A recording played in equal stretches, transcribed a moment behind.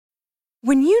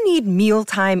When you need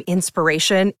mealtime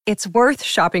inspiration, it's worth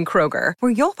shopping Kroger,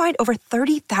 where you'll find over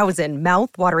 30,000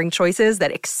 mouth-watering choices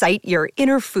that excite your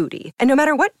inner foodie. And no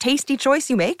matter what tasty choice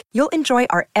you make, you'll enjoy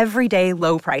our everyday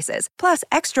low prices, plus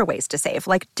extra ways to save,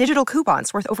 like digital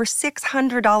coupons worth over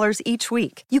 $600 each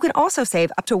week. You can also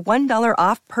save up to $1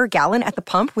 off per gallon at the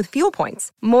pump with fuel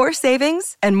points. More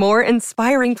savings and more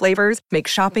inspiring flavors make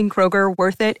shopping Kroger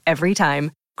worth it every time.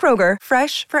 Kroger,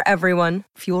 fresh for everyone.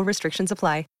 Fuel restrictions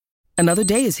apply. Another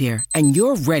day is here, and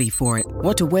you're ready for it.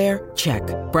 What to wear? Check.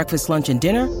 Breakfast, lunch, and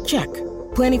dinner? Check.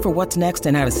 Planning for what's next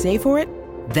and how to save for it?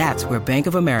 That's where Bank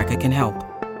of America can help.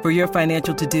 For your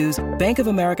financial to-dos, Bank of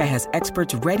America has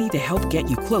experts ready to help get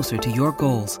you closer to your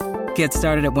goals. Get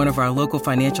started at one of our local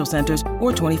financial centers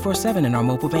or 24/7 in our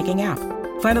mobile banking app.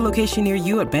 Find a location near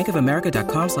you at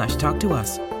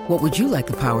bankofamerica.com/talktous. What would you like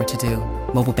the power to do?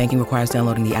 Mobile banking requires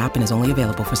downloading the app and is only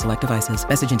available for select devices.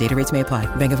 Message and data rates may apply.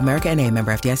 Bank of America N.A.,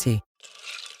 member FDIC.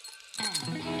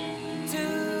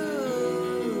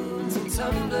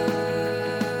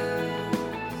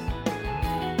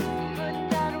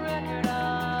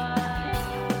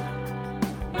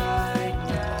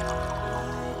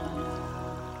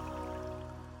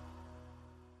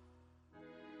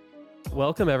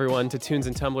 Welcome, everyone, to Tunes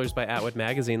and Tumblers by Atwood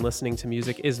Magazine. Listening to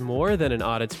music is more than an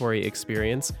auditory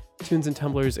experience. Tunes and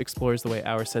Tumblers explores the way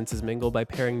our senses mingle by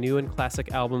pairing new and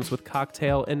classic albums with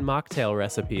cocktail and mocktail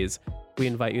recipes. We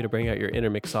invite you to bring out your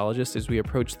inner mixologist as we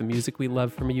approach the music we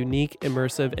love from a unique,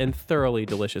 immersive, and thoroughly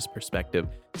delicious perspective.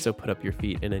 So put up your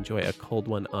feet and enjoy a cold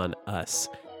one on us.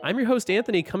 I'm your host,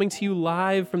 Anthony, coming to you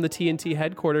live from the TNT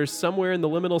headquarters, somewhere in the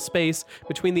liminal space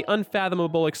between the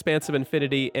unfathomable expanse of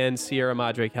infinity and Sierra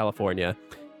Madre, California.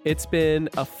 It's been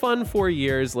a fun 4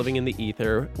 years living in the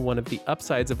ether, one of the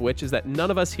upsides of which is that none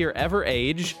of us here ever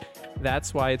age.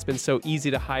 That's why it's been so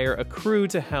easy to hire a crew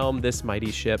to helm this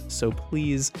mighty ship, so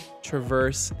please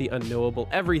traverse the unknowable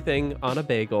everything on a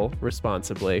bagel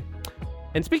responsibly.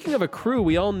 And speaking of a crew,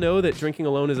 we all know that drinking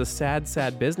alone is a sad,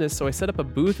 sad business, so I set up a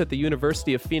booth at the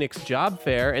University of Phoenix Job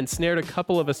Fair and snared a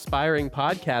couple of aspiring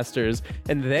podcasters,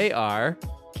 and they are...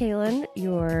 Kaylin,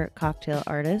 your cocktail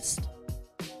artist.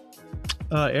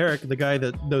 Eric, the guy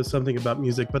that knows something about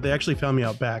music, but they actually found me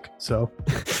out back, so...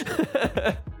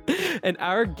 And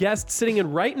our guest sitting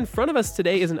right in front of us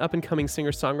today is an up-and-coming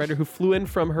singer-songwriter who flew in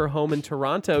from her home in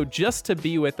Toronto just to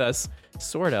be with us,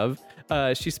 sort of.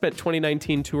 She spent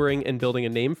 2019 touring and building a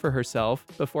name for herself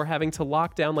before having to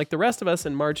lock down like the rest of us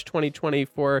in March 2020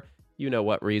 for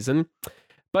you-know-what reason.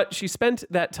 But she spent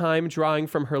that time drawing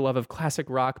from her love of classic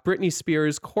rock, Britney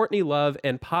Spears, Courtney Love,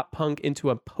 and pop punk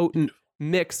into a potent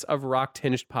mix of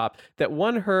rock-tinged pop that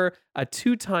won her a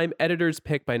 2-time editor's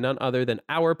pick by none other than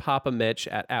our Papa Mitch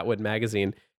at Atwood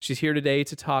Magazine. She's here today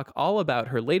to talk all about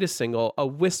her latest single, a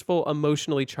wistful,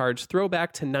 emotionally charged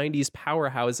throwback to 90s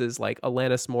powerhouses like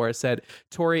Alanis Morissette,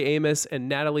 Tori Amos, and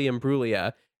Natalie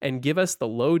Imbruglia, and give us the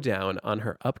lowdown on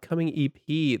her upcoming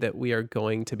EP that we are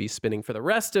going to be spinning for the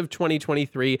rest of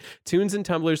 2023. Tunes and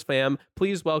Tumblers fam,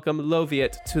 please welcome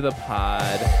Loviet to the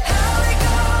pod.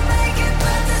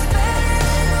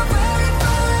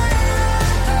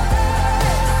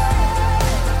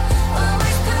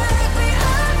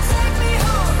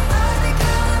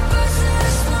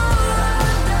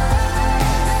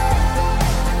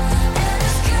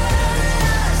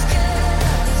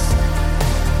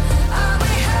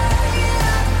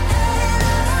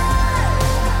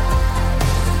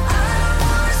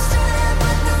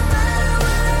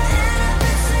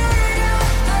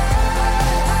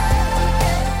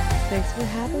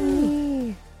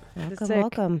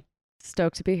 Welcome.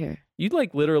 Stoked to be here. You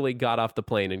like literally got off the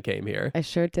plane and came here. I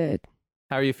sure did.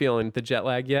 How are you feeling? The jet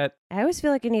lag yet? I always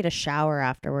feel like I need a shower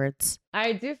afterwards.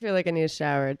 I do feel like I need a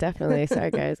shower. Definitely.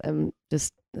 Sorry, guys. I'm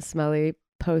just a smelly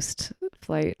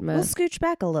post-flight mess. We'll scooch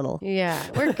back a little. Yeah,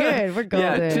 we're good. We're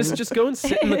golden. Yeah, just go and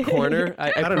sit in the corner.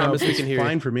 I don't promise know. we can hear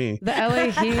fine you. for me. The LA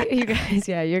heat, you guys.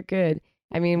 Yeah, you're good.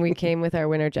 I mean, we came with our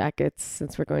winter jackets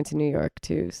since we're going to New York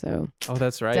too, so Oh,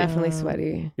 that's right. definitely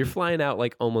sweaty. You're flying out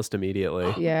like almost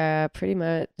immediately. Yeah, pretty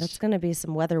much. That's going to be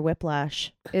some weather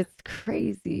whiplash. It's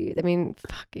crazy. I mean,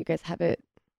 fuck, you guys have it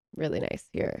really nice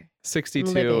here.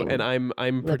 62, Living. and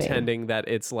I'm pretending that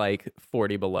it's like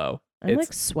 40 below. I'm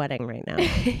like sweating right now.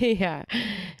 Yeah,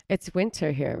 it's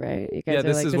winter here, right? You guys Yeah, are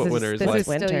this like, is what winter is this like. is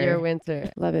still Winter. your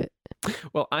winter. Love it.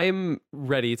 Well, I'm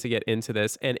ready to get into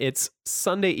this, and it's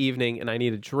Sunday evening, and I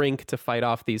need a drink to fight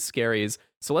off these scaries.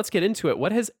 So let's get into it.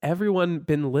 What has everyone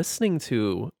been listening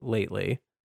to lately?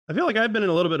 I feel like I've been in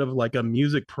a little bit of like a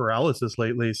music paralysis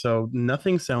lately, so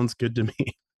nothing sounds good to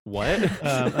me. What?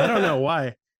 I don't know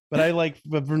why. But I like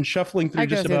have been shuffling through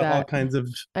just about all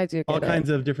kinds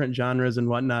of different genres and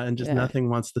whatnot, and just nothing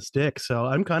wants to stick. So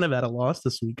I'm kind of at a loss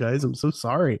this week, guys. I'm so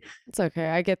sorry. It's okay.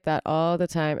 I get that all the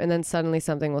time, and then suddenly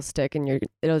something will stick, and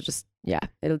it'll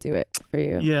do it for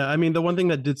you. Yeah, I mean, the one thing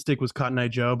that did stick was Cotton Eye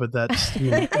Joe, but that's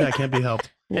that can't be helped.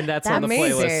 And that's on the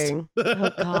playlist.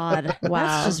 Oh God,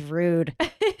 wow, that's just rude.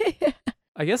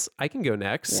 I guess I can go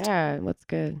next. Yeah, what's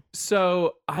good?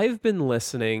 So I've been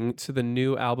listening to the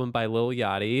new album by Lil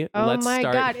Yachty. Let's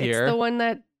start here. It's the one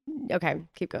that. Okay,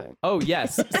 keep going. Oh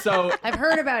yes. So I've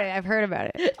heard about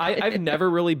it. I've never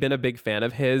really been a big fan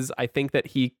of his. I think that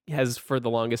he has, for the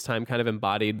longest time, kind of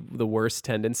embodied the worst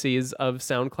tendencies of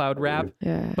SoundCloud rap.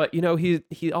 Yeah. But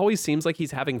he always seems like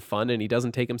he's having fun and he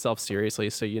doesn't take himself seriously.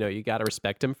 So you got to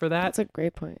respect him for that. That's a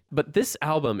great point. But this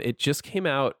album, it just came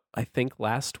out, I think,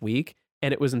 last week.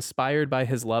 And it was inspired by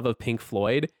his love of Pink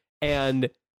Floyd.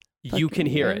 And you can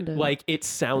hear it. Like, it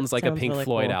sounds like a Pink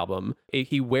Floyd album.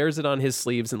 He wears it on his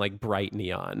sleeves in like bright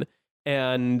neon.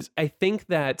 And I think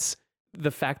that the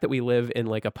fact that we live in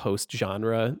like a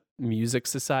post-genre music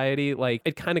society, like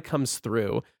it kind of comes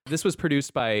through. This was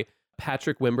produced by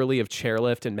Patrick Wimberly of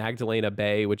Chairlift and Magdalena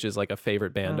Bay, which is like a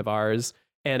favorite band of ours.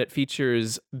 And it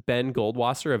features Ben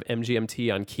Goldwasser of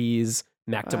MGMT on keys.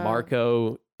 Mac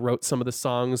DeMarco wrote some of the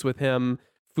songs with him.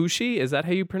 Fushi, is that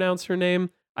how you pronounce her name?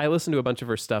 I listened to a bunch of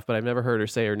her stuff, but I've never heard her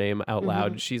say her name out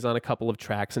loud. She's on a couple of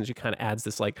tracks and she kind of adds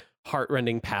this like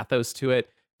heartrending pathos to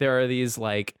it. There are these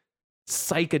like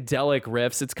psychedelic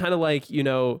riffs. It's kind of like,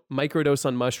 microdose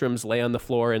on mushrooms, lay on the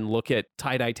floor and look at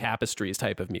tie-dye tapestries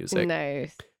type of music.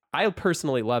 Nice. I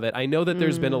personally love it. I know that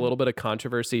there's been a little bit of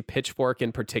controversy. Pitchfork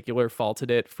in particular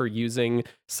faulted it for using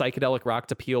psychedelic rock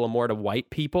to appeal more to white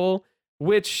people.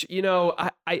 Which,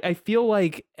 I feel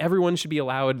like everyone should be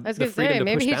allowed the freedom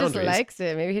to push boundaries. Maybe he just likes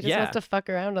it. Maybe he just wants to fuck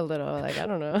around a little. Like, I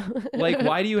don't know. Like,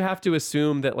 why do you have to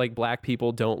assume that, like, black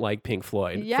people don't like Pink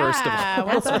Floyd? Yeah, first of all.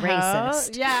 That's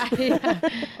racist. Yeah.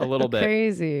 A little bit.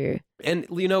 Crazy. And,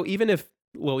 even if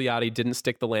Lil Yachty didn't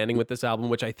stick the landing with this album,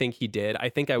 which I think he did, I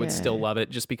think I would still love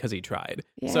it just because he tried.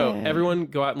 Yeah. So everyone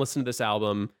go out and listen to this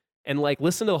album. And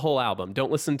listen to the whole album.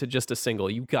 Don't listen to just a single.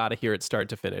 You got to hear it start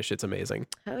to finish. It's amazing.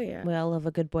 Hell yeah. We all love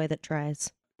a good boy that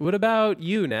tries. What about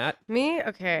you, Nat? Me?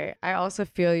 Okay. I also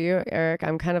feel you, Eric.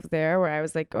 I'm kind of there where I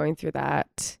was like going through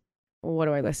that. What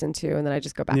do I listen to? And then I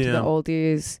just go back to the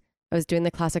oldies. I was doing the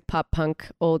classic pop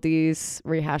punk oldies,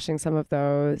 rehashing some of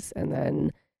those. And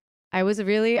then I was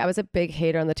a big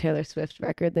hater on the Taylor Swift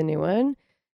record, the new one.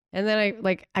 And then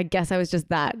I guess I was just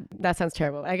that sounds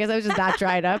terrible. I guess I was just that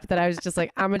dried up that I was just like,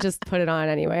 I'm going to just put it on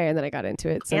anyway. And then I got into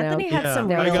it. So Anthony had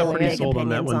some I got pretty big sold on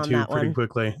that one too, pretty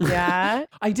quickly. Yeah.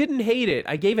 I didn't hate it.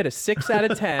 I gave it a 6 out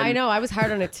of 10. I know. I was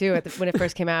hard on it too when it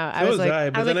first came out. But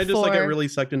then I just got really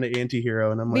sucked into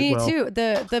Anti-Hero. And I'm like, Me too.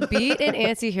 The beat in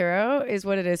Anti-Hero is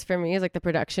what it is for me. Is like the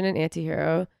production in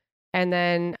Anti-Hero. And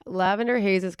then Lavender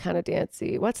Haze is kind of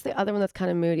dancey. What's the other one that's kind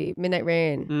of moody? Midnight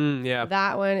Rain. Yeah.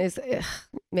 That one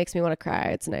makes me want to cry.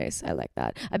 It's nice. I like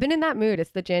that. I've been in that mood.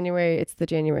 It's the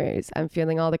Januaries. I'm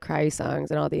feeling all the cry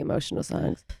songs and all the emotional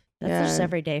songs. That's just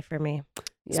every day for me.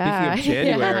 Speaking of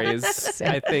Januaries,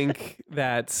 I think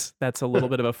that's a little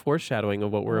bit of a foreshadowing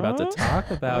of what we're about to talk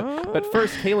about. But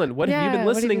first, Kaylin, what have you been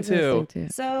listening to?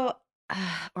 So,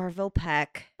 Orville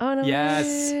Peck. Oh no!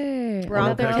 Yes,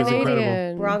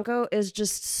 Bronco is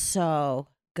just so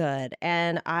good,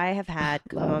 and I have had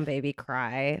 "Come On Baby"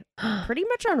 cry pretty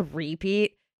much on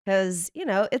repeat because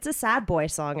it's a sad boy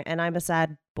song, and I'm a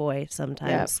sad boy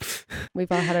sometimes. Yep. We've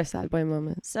all had our sad boy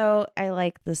moments. So I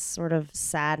like this sort of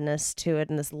sadness to it,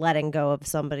 and this letting go of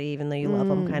somebody, even though you love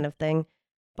them, kind of thing.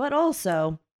 But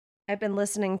also, I've been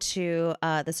listening to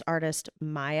this artist,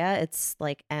 Maya. It's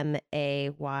like MAY-A.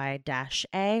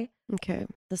 Okay.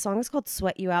 The song is called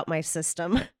Sweat You Out My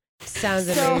System. Sounds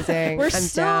amazing.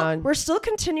 We're still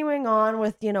continuing on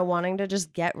with, wanting to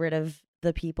just get rid of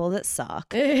the people that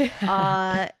suck.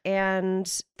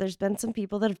 And there's been some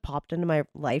people that have popped into my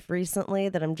life recently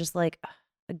that I'm just like,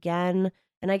 again.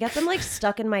 And I get them like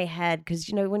stuck in my head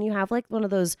because, when you have like one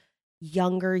of those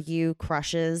younger you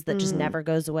crushes that just never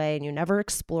goes away and you never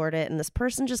explored it, and this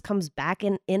person just comes back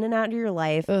in and out of your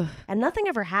life and nothing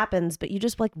ever happens, but you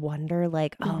just like wonder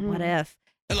like, what if?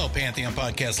 Hello, Pantheon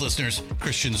podcast listeners.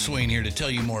 Christian Swain here to tell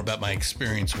you more about my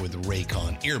experience with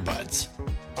Raycon earbuds.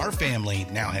 Our family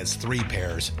now has 3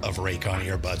 pairs of Raycon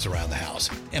earbuds around the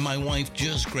house, and my wife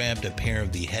just grabbed a pair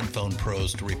of the Headphone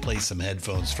Pros to replace some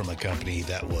headphones from a company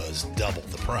that was double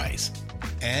the price.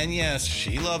 And yes,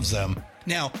 she loves them.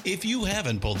 Now, if you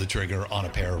haven't pulled the trigger on a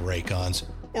pair of Raycons,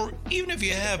 or even if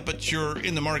you have but you're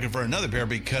in the market for another pair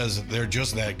because they're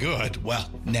just that good, well,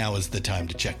 now is the time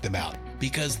to check them out.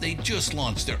 because they just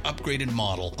launched their upgraded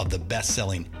model of the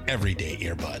best-selling everyday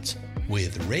earbuds.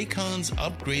 With Raycon's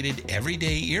upgraded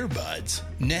everyday earbuds,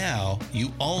 now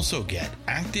you also get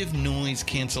active noise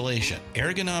cancellation,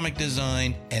 ergonomic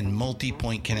design, and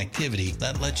multi-point connectivity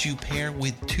that lets you pair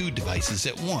with 2 devices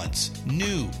at once.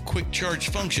 New quick charge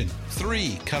function,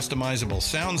 3 customizable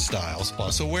sound styles,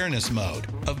 plus awareness mode.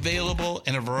 Available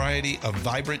in a variety of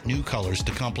vibrant new colors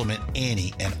to complement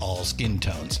any and all skin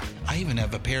tones. I even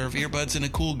have a pair of earbuds in a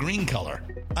cool green color.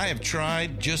 I have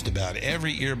tried just about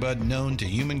every earbud known to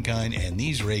humankind, and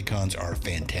these Raycons are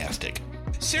fantastic.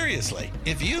 Seriously,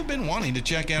 if you've been wanting to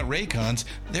check out Raycons,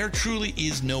 there truly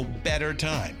is no better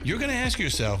time. You're going to ask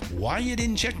yourself why you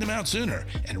didn't check them out sooner,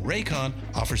 and Raycon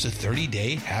offers a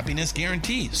 30-day happiness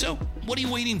guarantee. So what are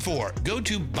you waiting for? Go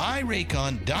to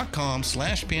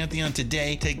buyraycon.com/Pantheon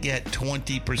today to get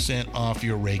 20% off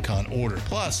your Raycon order,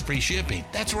 plus free shipping.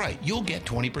 That's right, you'll get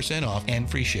 20% off and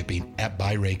free shipping at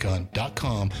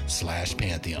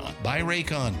buyraycon.com/Pantheon.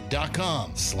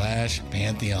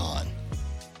 buyraycon.com/Pantheon.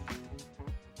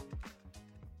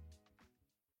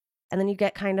 And then you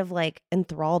get kind of like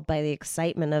enthralled by the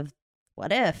excitement of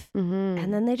what if,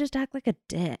 and then they just act like a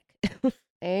dick.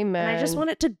 Amen. And I just want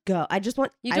it to go. I just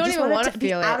want you don't even want to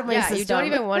feel it out of my system. You don't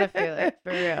even want to feel it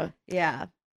for real. Yeah,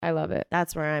 I love it.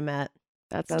 That's where I'm at.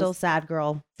 That's still sad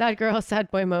girl,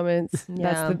 sad boy moments.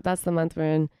 Yeah, that's the month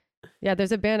we're in. Yeah,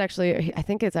 there's a band actually. I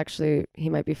think it's actually he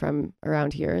might be from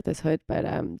around here, this hood, but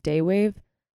Daywave.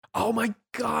 Oh my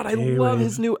God, I love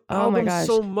his new album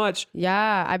so much.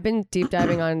 Yeah, I've been deep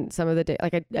diving on some of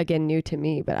the, again, new to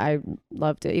me, but I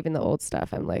loved it. Even the old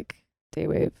stuff, I'm like,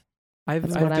 Daywave. I've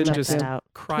been just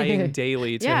crying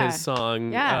daily to his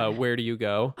song, Where Do You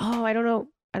Go? Oh, I don't know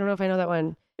if I know that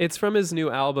one. It's from his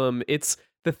new album.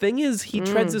 The thing is, he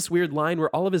treads this weird line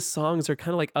where all of his songs are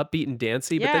kind of like upbeat and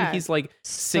dancey, but then he's like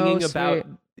singing about,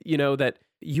 that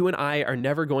you and I are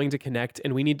never going to connect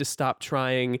and we need to stop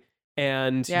trying.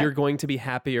 And you're going to be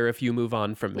happier if you move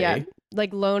on from me. Yeah,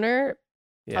 like Loner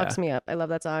fucks me up. I love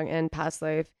that song, and Past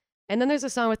Life. And then there's a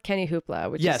song with Kenny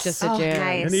Hoopla, which is just a jam.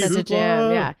 Nice. Such a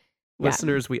jam. Yeah.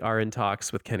 Listeners, we are in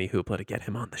talks with Kenny Hoopla to get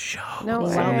him on the show. No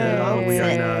way. No, we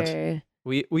are not.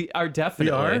 We are definitely.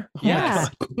 We are?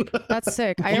 Yes. That's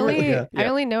sick. I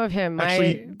only know of him.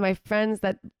 My friends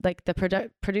that like the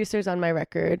producers on my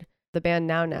record, the band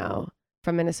Now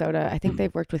from Minnesota, I think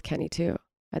they've worked with Kenny too.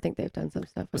 I think they've done some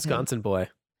stuff with Wisconsin boy.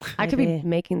 I could be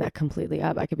making that completely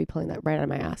up. I could be pulling that right out of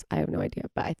my ass. I have no idea,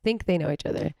 but I think they know each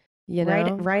other. You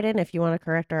know, write in if you want to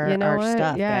correct our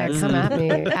stuff. Yeah, guys. come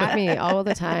at me all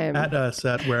the time. At us,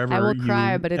 at wherever. I will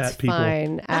cry, but it's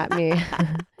fine. At me.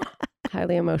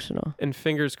 Highly emotional. And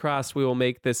fingers crossed, we will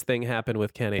make this thing happen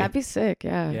with Kenny. That'd be sick.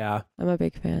 Yeah. Yeah. I'm a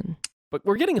big fan. But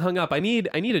we're getting hung up. I need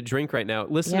a drink right now,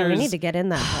 listeners. Yeah, we need to get in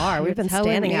that bar. We've been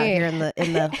standing out here in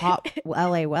the hot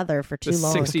LA weather for too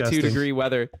long. 62-degree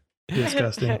weather.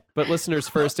 Disgusting. But listeners,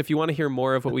 first, if you want to hear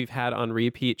more of what we've had on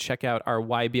repeat, check out our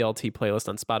YBLT playlist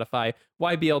on Spotify.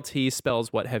 YBLT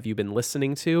spells what have you been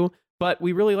listening to? But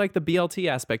we really like the BLT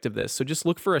aspect of this. So just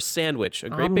look for a sandwich, a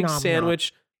great big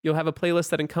sandwich. You'll have a playlist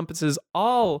that encompasses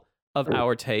all of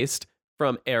our taste,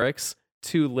 from Eric's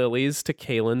to Lily's to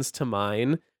Kaylin's to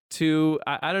mine. To,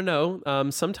 I don't know,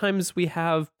 sometimes we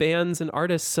have bands and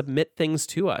artists submit things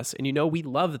to us, and we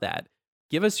love that.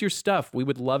 Give us your stuff. We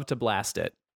would love to blast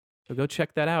it. So go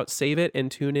check that out. Save it and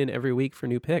tune in every week for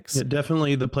new picks. Yeah,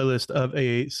 definitely the playlist of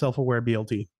a self-aware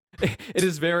BLT. It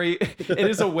is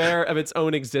aware of its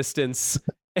own existence,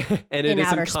 and it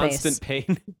is in constant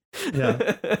pain.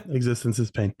 Yeah, existence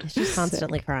is pain. She's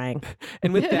constantly crying.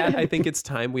 And with that, I think it's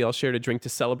time we all shared a drink to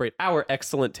celebrate our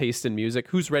excellent taste in music.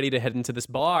 Who's ready to head into this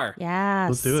bar? Yes.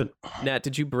 Let's do it. Nat,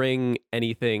 did you bring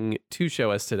anything to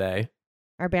show us today?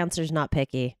 Our bouncer's not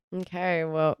picky. Okay,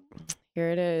 well,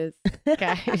 here it is.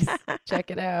 Guys, check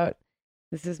it out.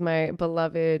 This is my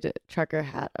beloved trucker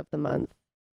hat of the month.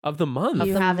 Of the month?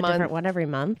 You have a different one every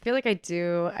month? I feel like I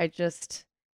do.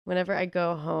 Whenever I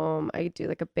go home, I do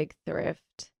like a big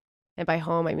thrift. And by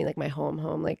home, I mean like my home.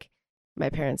 Like my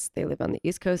parents, they live on the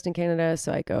East Coast in Canada.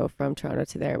 So I go from Toronto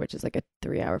to there, which is like a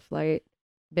 3-hour flight.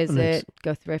 Visit,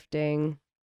 go thrifting.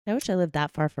 I wish I lived that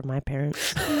far from my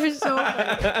parents. You're so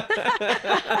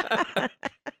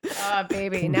oh,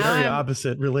 baby. Now very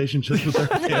opposite relationships with their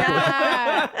family.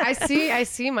 Yeah. I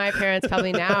see my parents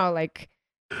probably now, like,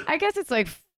 I guess it's like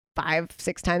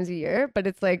 5-6 times a year, but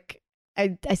it's like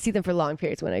I see them for long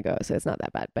periods when I go, so it's not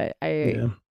that bad. But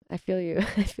I feel you.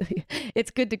 I feel you.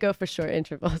 It's good to go for short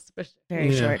intervals. For sure.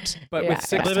 Very short. But with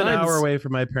 6 I live an hour away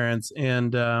from my parents,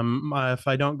 and if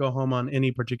I don't go home on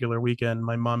any particular weekend,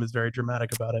 my mom is very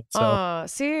dramatic about it. So,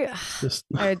 see,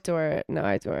 I adore it. No,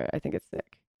 I adore it. I think it's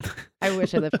sick. I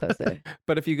wish I lived closer.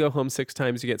 But if you go home 6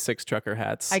 times, you get 6 trucker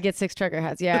hats. I get 6 trucker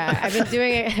hats. Yeah, I've been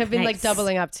doing it. I've been like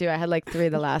doubling up too. I had like 3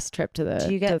 the last trip to the.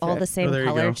 Do you get all the same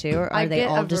color too, or are they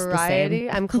all just variety.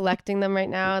 the same? I'm collecting them right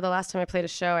now. The last time I played a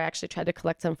show, I actually tried to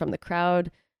collect them from the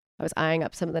crowd. I was eyeing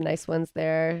up some of the nice ones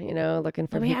there, looking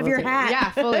for. Let me have your hat.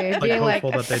 Yeah, fully. Like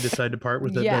hopeful that they decide to part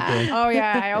with it. Yeah. Oh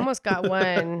yeah. I almost got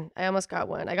one.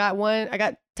 I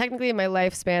got technically in my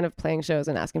lifespan of playing shows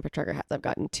and asking for trucker hats, I've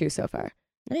gotten 2 so far.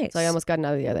 Nice. So I almost got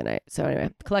another the other night. So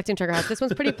anyway, collecting trucker hats. This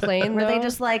one's pretty plain. Were they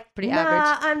just like pretty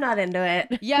average? I'm not into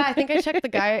it. Yeah, I think I checked the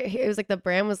guy. It was like the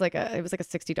brand was like a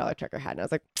 $60 trucker hat, and I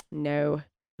was like, no.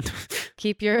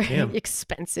 Keep your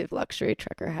expensive luxury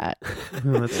trucker hat.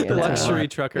 That's luxury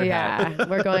trucker hat. Yeah,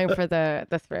 we're going for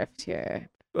the thrift here.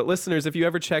 But listeners, if you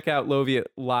ever check out Lovia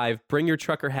live, bring your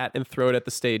trucker hat and throw it at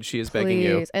the stage. She is begging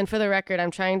you. And for the record, I'm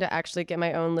trying to actually get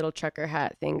my own little trucker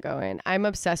hat thing going. I'm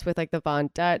obsessed with like the Von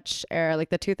Dutch era, like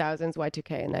the 2000s,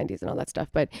 Y2K and 90s and all that stuff.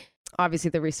 But obviously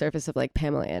the resurface of like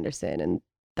Pamela Anderson and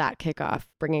that kickoff,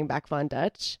 bringing back Von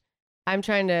Dutch. I'm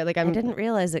trying to I didn't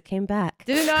realize it came back.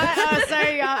 Did it not? Oh,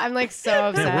 sorry, y'all. I'm like so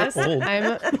obsessed.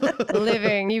 I'm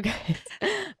living, you guys.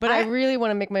 But I really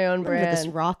want to make my own brand. This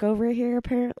rock over here,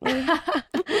 apparently.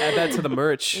 Add that to the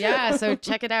merch. Yeah, so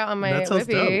check it out on my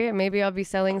Whippy. Maybe I'll be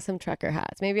selling some trucker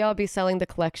hats. Maybe I'll be selling the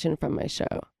collection from my show.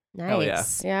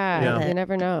 Nice. Yeah. You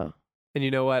never know. And you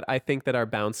know what? I think that our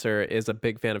bouncer is a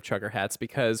big fan of trucker hats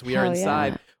because we are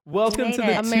inside. Yeah. Welcome to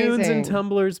the Tunes and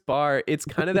Tumblers bar. It's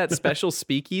kind of that special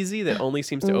speakeasy that only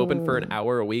seems to open for an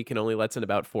hour a week and only lets in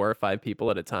about 4 or 5 people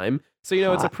at a time. So,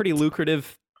 it's a pretty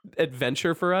lucrative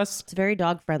adventure for us. It's very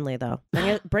dog friendly, though.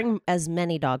 Bring as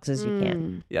many dogs as you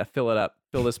can. Yeah, fill it up.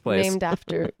 Fill this place. Named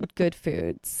after good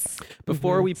foods.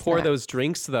 Before we pour those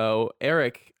drinks, though,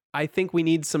 Eric, I think we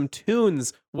need some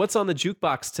tunes. What's on the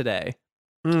jukebox today?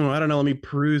 I don't know. Let me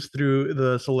peruse through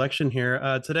the selection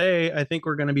here. Today, I think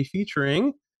we're going to be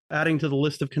featuring, adding to the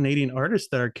list of Canadian artists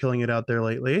that are killing it out there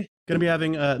lately. Going to be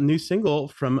having a new single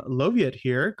from Loviet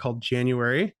here called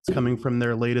January. It's coming from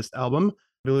their latest album.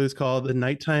 I believe it's called The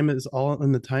Nighttime Is All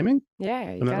in the Timing. Yeah,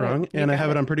 I'm not wrong. And I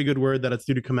have it on pretty good word that it's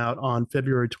due to come out on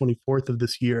February 24th of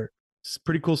this year. It's a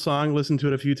pretty cool song. Listened to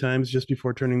it a few times just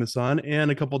before turning this on and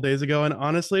a couple days ago. And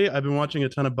honestly, I've been watching a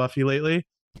ton of Buffy lately,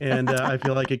 and I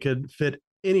feel like it could fit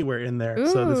anywhere in there. Ooh,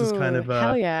 so this is kind of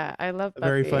hell yeah, I love Buffy. A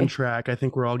very fun track. I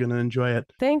think we're all going to enjoy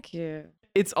it. Thank you.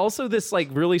 It's also this like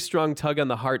really strong tug on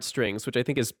the heartstrings, which I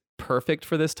think is perfect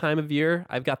for this time of year.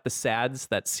 I've got the SADS,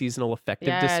 that seasonal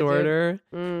affective disorder.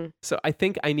 So I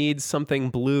think I need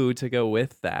something blue to go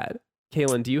with that.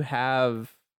 Kaylin, do you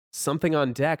have something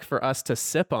on deck for us to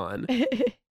sip on?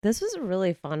 This was a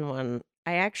really fun one.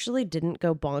 I actually didn't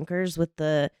go bonkers with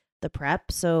the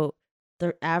prep, so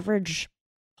the average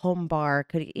home bar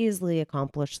could easily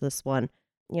accomplish this one.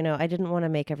 I didn't want to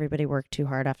make everybody work too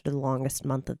hard after the longest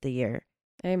month of the year.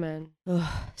 Amen.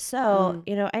 So,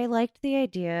 I liked the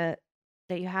idea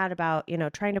that you had about,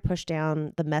 trying to push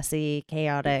down the messy,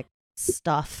 chaotic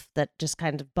stuff that just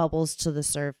kind of bubbles to the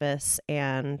surface.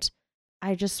 And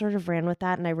I just sort of ran with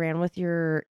that. And I ran with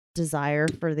your desire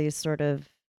for these sort of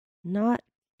not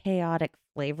chaotic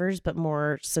flavors, but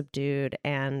more subdued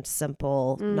and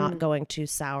simple, not going too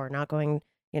sour, not going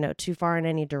too far in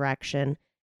any direction.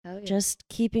 Yeah. Just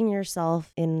keeping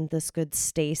yourself in this good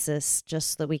stasis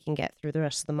just so that we can get through the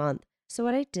rest of the month. So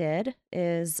what I did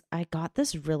is I got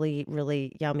this really,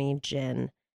 really yummy gin.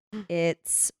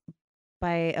 It's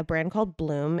by a brand called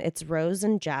Bloom. It's rose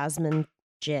and jasmine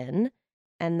gin.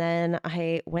 And then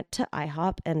I went to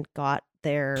IHOP and got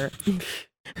their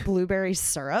blueberry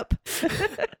syrup.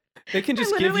 They can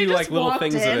just give you like little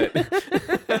things of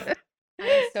it.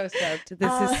 I'm so stoked.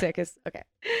 This is sick. Okay.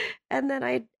 And then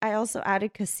I also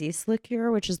added cassis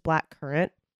liqueur, which is black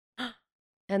currant.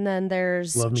 And then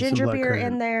there's ginger beer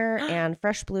in there and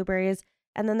fresh blueberries.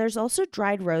 And then there's also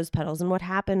dried rose petals. And what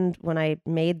happened when I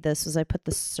made this was I put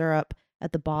the syrup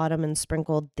at the bottom and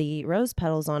sprinkled the rose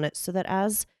petals on it so that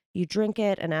as you drink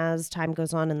it and as time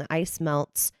goes on and the ice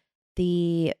melts,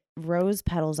 the rose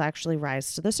petals actually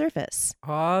rise to the surface.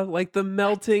 Like the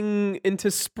melting into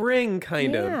spring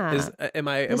kind of. Am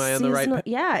I on the right?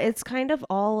 Yeah, it's kind of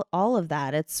all of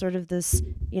that. It's sort of this,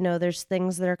 there's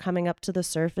things that are coming up to the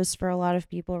surface for a lot of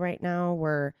people right now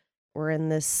where we're in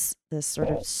this sort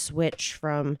of switch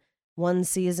from one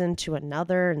season to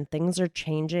another and things are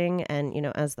changing, and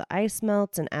as the ice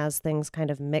melts and as things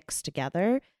kind of mix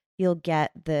together, you'll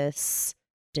get this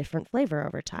different flavor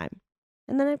over time.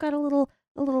 And then I've got a little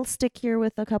stick here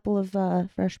with a couple of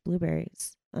fresh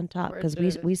blueberries on top because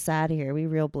we sat here. We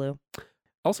real blue.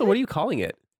 Also, what are you calling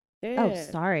it? Yeah. Oh,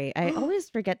 sorry. I always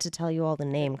forget to tell you all the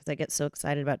name because I get so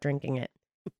excited about drinking it.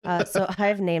 So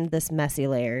I've named this Messy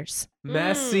Layers.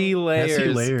 Messy layers.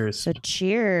 Messy layers. So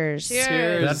cheers.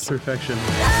 Cheers. That's perfection.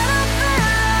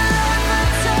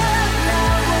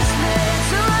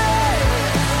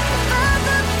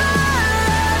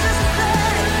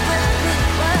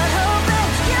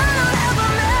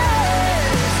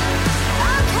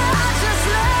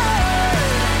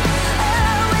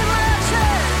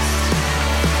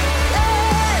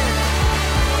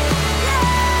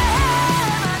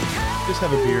 Just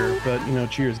have a beer, but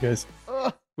cheers, guys.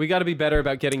 We got to be better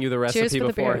about getting you the recipe Cheers for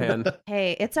the beer. beforehand.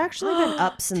 Hey, it's actually been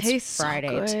up since Tastes so Friday,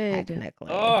 good. technically.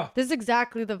 Oh, This is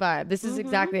exactly the vibe. This is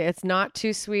exactly, it's not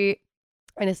too sweet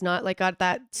and it's not like got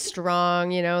that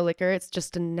strong, liquor. It's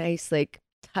just a nice like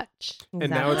touch. and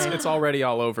now it's already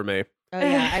all over me. Oh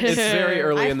yeah, It's very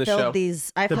early in the show.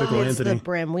 I filled Typical these to the Anthony.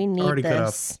 brim. We need Already cut up.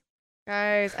 this.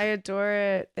 Guys, I adore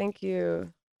it. Thank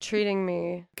you. Treating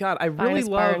me. God, I really Finest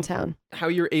bar in love town. how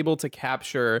you're able to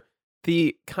capture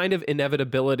the kind of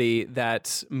inevitability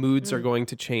that moods are going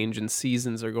to change and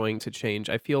seasons are going to change.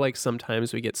 I feel like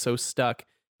sometimes we get so stuck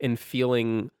in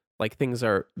feeling like things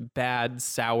are bad,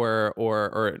 sour,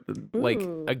 or like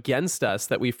Ooh. against us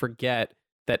that we forget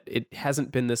that it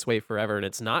hasn't been this way forever and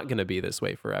it's not going to be this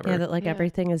way forever. Yeah, that Yeah.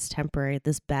 everything is temporary.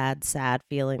 This bad, sad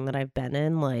feeling that I've been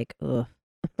in, ugh.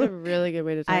 It's a really good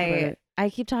way to talk about it. I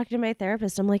keep talking to my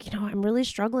therapist. I'm like, I'm really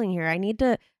struggling here. I need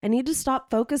to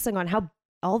stop focusing on how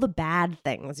all the bad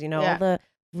things, Yeah. all the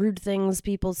rude things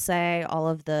people say, all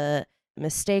of the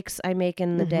mistakes I make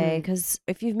in the day. Because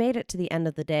if you've made it to the end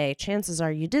of the day, chances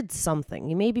are you did something.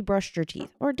 You maybe brushed your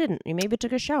teeth or didn't. You maybe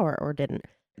took a shower or didn't.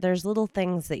 There's little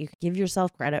things that you can give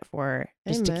yourself credit for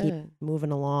just to keep Amen.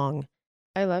 moving along.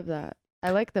 I love that.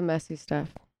 I like the messy stuff.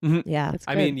 Yeah. It's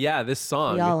I good. mean, yeah, this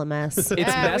song. We all a mess. It's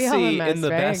Yeah, we all messy a mess, in the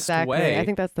right? best Exactly. way. I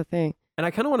think that's the thing. And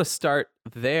I kind of want to start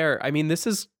there. I mean, this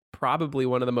is probably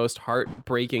one of the most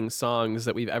heartbreaking songs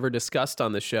that we've ever discussed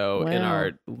on the show in Wow.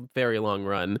 our very long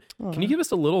run. Can you give us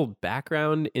a little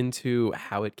background into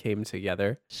how it came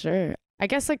together? Sure. I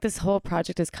guess like this whole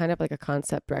project is kind of like a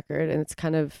concept record, and it's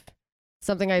kind of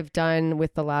something I've done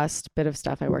with the last bit of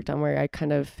stuff I worked on where I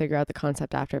kind of figure out the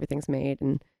concept after everything's made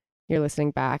and you're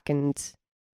listening back. And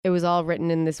it was all written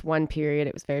in this one period.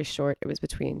 It was very short. It was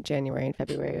between January and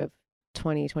February of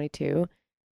 2022.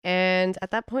 And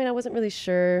at that point, I wasn't really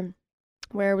sure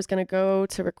where I was going to go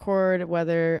to record,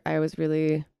 whether I was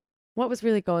really, what was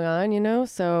really going on,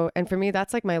 So, and for me,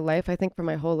 that's like my life. I think for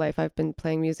my whole life, I've been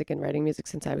playing music and writing music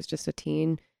since I was just a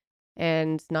teen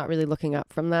and not really looking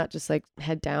up from that, just like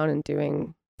head down and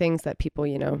doing things that people,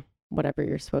 whatever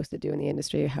you're supposed to do in the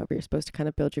industry, however you're supposed to kind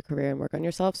of build your career and work on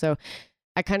yourself. So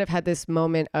I kind of had this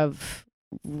moment of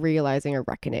realizing or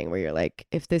reckoning where you're like,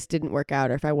 if this didn't work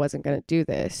out or if I wasn't going to do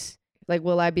this, like,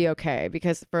 will I be okay?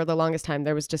 Because for the longest time,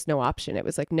 there was just no option. It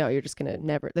was like, no, you're just going to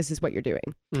never, this is what you're doing.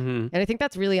 Mm-hmm. And I think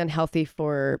that's really unhealthy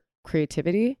for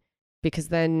creativity because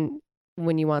then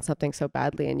when you want something so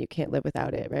badly and you can't live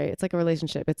without it, right? It's like a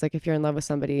relationship. It's like if you're in love with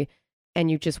somebody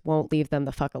and you just won't leave them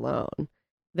the fuck alone,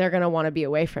 they're going to want to be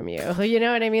away from you. You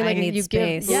know what I mean? I Like need you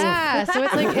space. give, yeah. So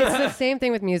it's like, it's the same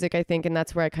thing with music, I think. And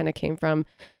that's where I kind of came from.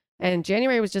 And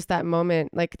January was just that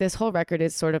moment. Like this whole record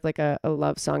is sort of like a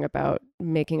love song about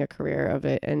making a career of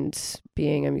it and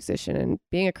being a musician and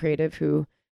being a creative who,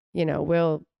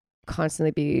 will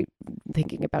constantly be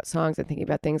thinking about songs and thinking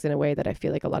about things in a way that I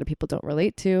feel like a lot of people don't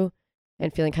relate to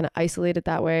and feeling kind of isolated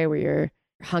that way where you're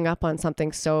hung up on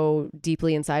something so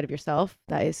deeply inside of yourself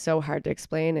that is so hard to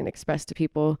explain and express to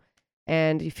people.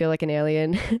 And you feel like an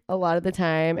alien a lot of the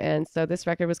time. And so this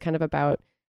record was kind of about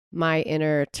my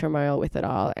inner turmoil with it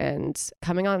all and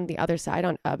coming on the other side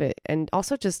of it. And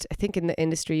also just, I think in the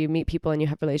industry, you meet people and you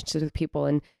have relationships with people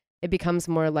and it becomes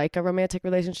more like a romantic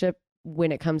relationship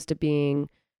when it comes to being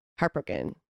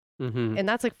heartbroken. Mm-hmm. And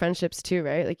that's like friendships too,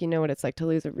 right? Like, you know what it's like to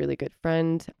lose a really good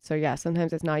friend. So yeah,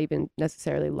 sometimes it's not even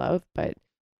necessarily love, but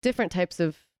different types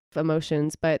of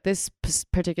emotions. But this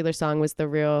particular song was the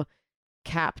real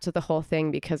cap to the whole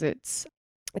thing because it's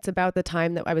about the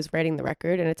time that I was writing the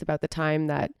record and it's about the time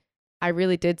that I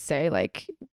really did say like,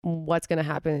 what's going to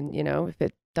happen, if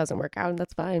it doesn't work out, and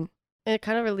that's fine. And it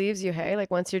kind of relieves you, hey,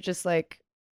 like once you're just like,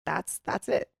 that's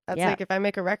it. That's Yeah. like, if I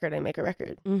make a record, I make a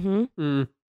record. Mm-hmm. Mm.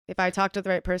 If I talk to the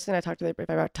right person, if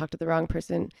I talk to the wrong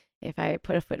person, if I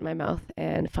put a foot in my mouth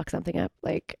and fuck something up,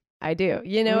 like I do,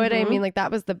 you know what I Mhm. mean? Like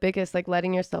that was the biggest, like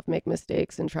letting yourself make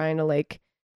mistakes and trying to like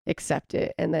accept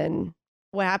it. And then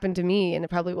what happened to me, and it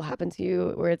probably will happen to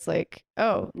you, where it's like,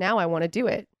 oh, now I want to do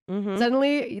it. Mm-hmm.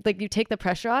 Suddenly, like you take the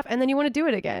pressure off and then you want to do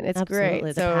it again. It's Absolutely. great.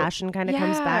 The So passion kind of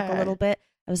comes back a yeah. little bit.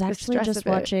 I was actually stress just of it.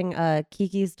 watching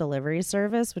Kiki's Delivery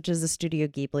Service, which is a Studio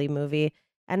Ghibli movie.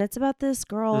 And it's about this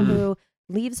girl Mm. who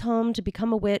leaves home to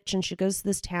become a witch, and she goes to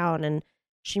this town and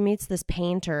she meets this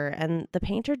painter, and the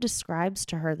painter describes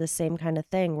to her the same kind of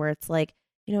thing where it's like,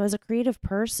 you know, as a creative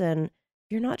person,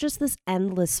 you're not just this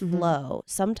endless flow.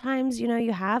 Sometimes, you know,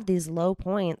 you have these low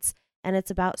points, and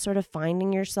it's about sort of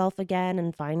finding yourself again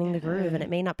and finding the groove. And it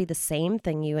may not be the same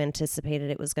thing you anticipated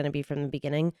it was going to be from the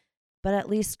beginning, but at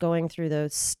least going through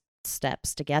those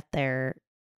steps to get there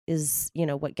is, you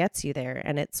know, what gets you there.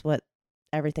 And it's what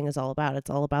everything is all about. It's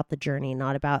all about the journey,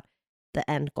 not about the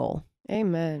end goal.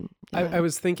 Amen. I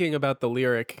was thinking about the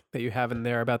lyric that you have in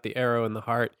there about the arrow in the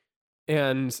heart,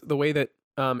 and the way that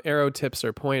arrow tips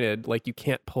are pointed, like you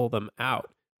can't pull them out.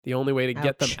 The only way to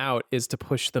get them out is to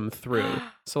push them through.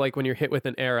 So like when you're hit with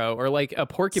an arrow, or like a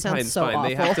porcupine's so spine, awful.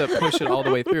 they have to push it all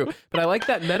the way through. But I like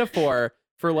that metaphor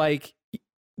for like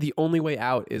the only way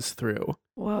out is through.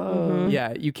 Whoa.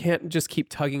 Yeah, you can't just keep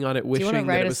tugging on it, wanna wishing that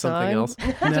write it a was something else.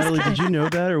 song? Natalie, did you know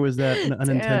that, or was that an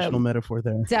unintentional metaphor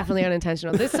there? Definitely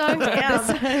unintentional. This song, this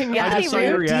song, yeah, I just saw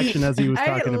your reaction as he was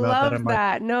talking I about love that. I'm like,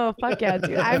 that. No, fuck yeah,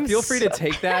 dude. Feel free to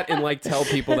take that and like tell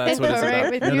people that's what it's All right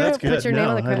about. with No, you. that's Put good. your name No,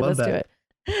 on the I card. love Let's do that. it.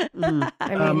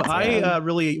 I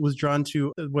really was drawn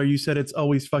to where you said it's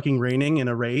always fucking raining in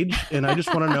a rage, and I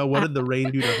just want to know, what did the rain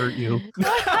do to hurt you?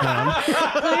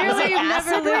 Clearly, you've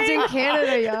never lived in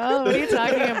Canada, yo. What are you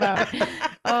talking about?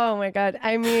 Oh my god.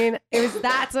 I mean,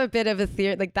 that's a bit of a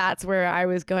theory. Like that's where I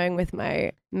was going with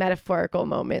my metaphorical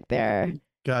moment there.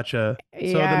 Gotcha. So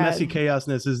Yeah. the messy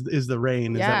chaosness is the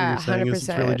rain. Is that what you're saying? It's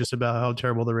really 100%. just about how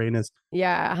terrible the rain is.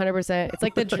 Yeah, 100%. It's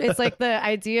like the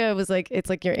idea was like, it's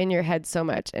like you're in your head so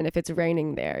much, and if it's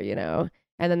raining there, you know,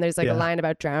 and then there's like a line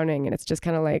about drowning, and it's just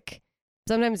kind of like,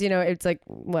 sometimes, you know, it's like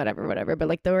whatever, but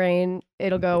like the rain,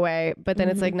 it'll go away, but then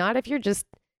it's like not if you're just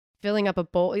filling up a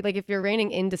bowl. Like if you're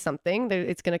raining into something,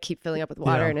 it's gonna keep filling up with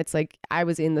water, and it's like I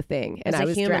was in the thing, and As I a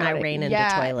was human, drowning. I rain into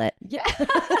toilet. Yeah,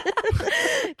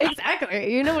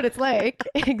 exactly. You know what it's like.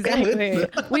 Exactly.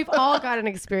 We've all got an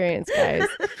experience, guys.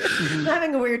 I'm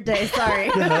having a weird day. Sorry.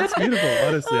 Yeah, that's beautiful.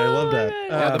 Honestly, I love that.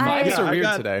 Yeah, the vibes are weird I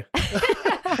got, today.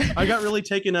 I got really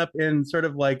taken up in sort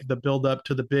of like the build up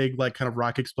to the big like kind of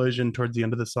rock explosion towards the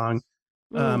end of the song.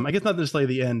 I guess not necessarily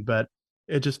the end, but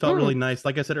it just felt really nice.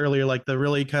 Like I said earlier, like the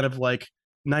really kind of like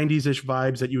 90s-ish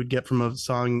vibes that you would get from a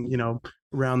song, you know,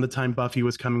 around the time Buffy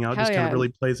was coming out. Just kind of really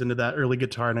plays into that early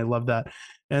guitar, and I love that.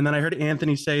 And then I heard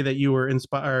Anthony say that you were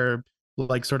inspired,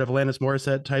 like sort of Alanis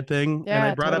Morissette type thing. Yeah,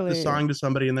 and I brought up the song to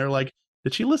somebody, and they're like,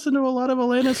 did she listen to a lot of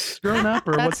Alanis growing up,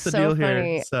 or what's the deal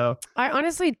funny. here? So I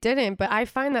honestly didn't, but I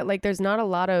find that like there's not a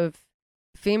lot of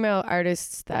female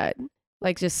artists that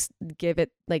like just give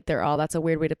it like their all. That's a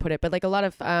weird way to put it, but like a lot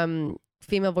of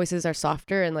female voices are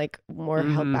softer and like more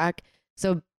held back.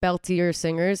 So beltier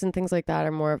singers and things like that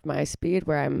are more of my speed,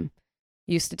 where I'm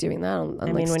used to doing that on I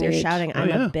like mean, when you're stage. shouting, I'm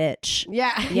a bitch.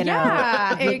 Yeah, You know,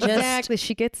 yeah, you just- exactly.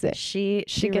 She gets it. She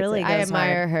She really gets it. I goes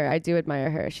admire hard. her. I do admire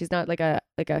her. She's not like a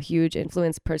huge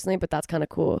influence personally, but that's kind of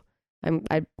cool.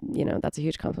 You know, that's a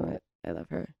huge compliment. I love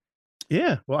her.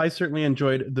 yeah, well, I certainly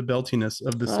enjoyed the beltiness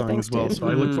of the song thanks, as well. dude. So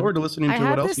I look forward to listening I to what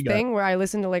have else this you got. thing where I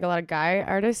listen to like a lot of guy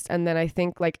artists, and then I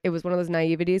think like it was one of those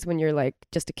naiveties when you're like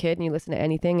just a kid and you listen to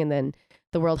anything, and then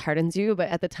the world hardens you. But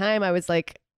at the time, I was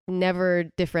like never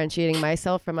differentiating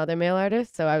myself from other male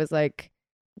artists, so I was like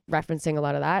referencing a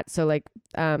lot of that. So like,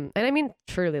 and I mean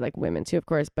truly like women too, of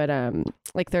course, but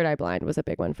like Third Eye Blind was a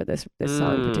big one for this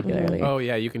song particularly. Oh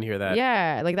yeah, you can hear that.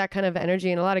 Yeah, like that kind of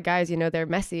energy, and a lot of guys, you know, they're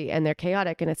messy and they're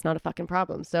chaotic, and it's not a fucking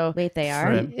problem. So Wait, they are?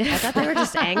 Right. I thought they were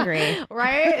just angry.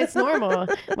 right? It's normal.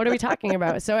 What are we talking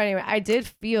about? So anyway, I did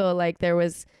feel like there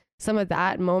was some of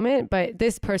that moment, but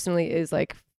this personally is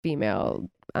like female.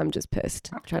 I'm just pissed.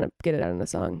 I'm trying to get it out in the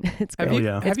song. It's great.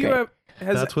 Have you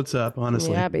That's what's up,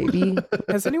 honestly. Yeah, baby.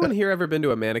 has anyone here ever been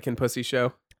to a Mannequin Pussy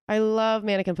show? I love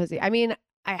Mannequin Pussy. I mean,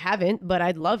 I haven't, but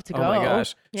I'd love to go. Oh my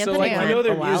gosh. Yeah, So but like they you know went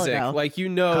their a while music, ago. like you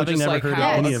know Having just never like heard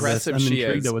how of any of this, aggressive I'm she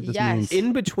intrigued is. at what this Yes. means.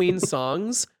 In between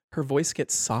songs, her voice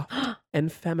gets soft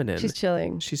and feminine. She's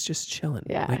chilling. She's just chilling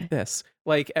Yeah. like this.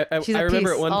 Like She's I at remember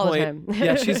peace at one all the point, time.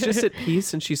 yeah, she's just at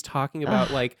peace, and she's talking about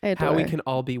like I how we adore. can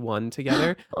all be one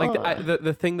together. Like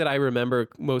the thing that I remember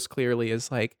most clearly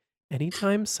is like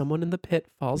anytime someone in the pit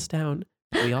falls down,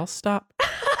 we all stop,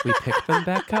 we pick them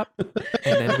back up, and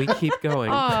then we keep going.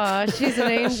 Oh, she's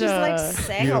an angel. She's like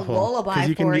sang Beautiful. a lullaby 'Cause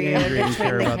you can for be you angry and between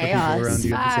care the about the people chaos. around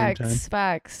you at the same time.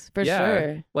 Facts, for Yeah.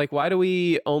 sure. Like, why do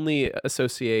we only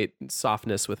associate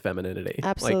softness with femininity?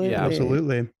 Absolutely. Like, yeah.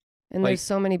 Absolutely. And Like- there's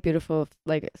so many beautiful,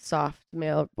 like soft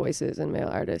male voices and male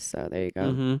artists. So there you go.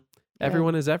 Mhm. Yeah.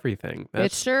 Everyone is everything.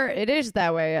 It is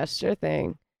that way. Yes, sure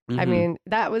thing. I Mhm. mean,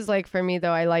 that was like for me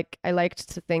though. I liked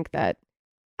to think that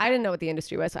I didn't know what the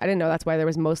industry was. So I didn't know that's why there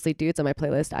was mostly dudes on my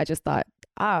playlist. I just thought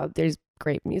there's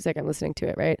great music. I'm listening to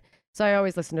it, right? So I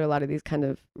always listen to a lot of these kind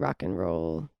of rock and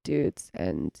roll dudes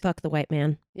and fuck the white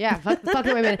man. Yeah, fuck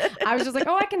the women. I was just like,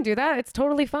 I can do that. It's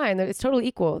totally fine. It's totally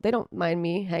equal. They don't mind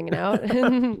me hanging out.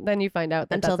 And then you find out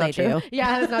that until that's they not do. True.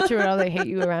 Yeah, that's not true at all. They hate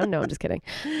you around. No, I'm just kidding.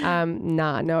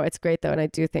 No, it's great though. And I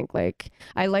do think like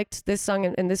I liked this song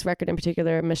and this record in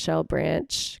particular. Michelle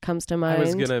Branch comes to mind. I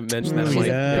was gonna mention that. She's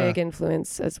a big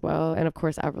influence as well, and of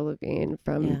course Avril Lavigne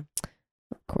from,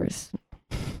 of course.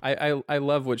 I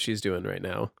love what she's doing right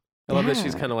now. I love that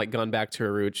she's kind of like gone back to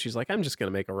her roots. She's like, I'm just going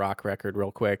to make a rock record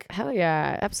real quick. Hell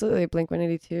yeah. Absolutely.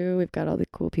 Blink-182. We've got all the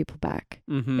cool people back.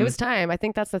 Mm-hmm. It was time. I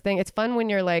think that's the thing. It's fun when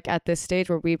you're like at this stage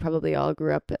where we probably all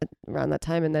grew up around that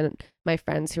time. And then my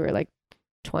friends who are like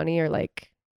 20 or like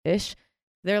ish,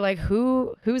 they're like,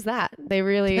 who's that? They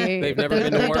really, they've never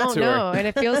been to Warped Tour. They don't know. And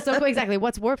it feels so cool. Exactly.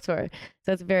 What's Warped Tour?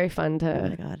 So it's very fun to. Oh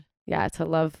my God. Yeah, to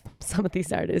love some of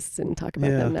these artists and talk about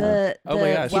them now. The oh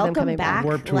my gosh. Welcome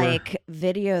Back like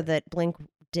video that Blink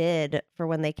did for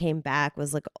when they came back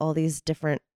was like all these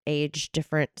different age,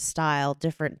 different style,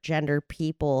 different gender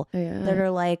people that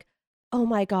are like, oh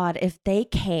my God, if they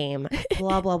came,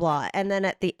 blah, blah, blah. And then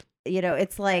at the,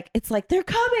 it's like, they're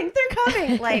coming.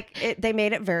 Like they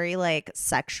made it very like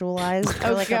sexualized.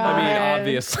 For, like, I mean,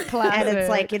 obviously. And it's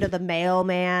like, the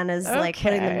mailman is like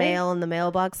putting the mail in the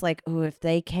mailbox, like, oh, if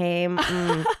they came.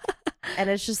 And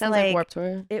it's just Sounds like Warped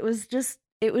Tour. It was just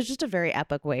a very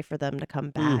epic way for them to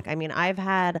come back. I mean, I've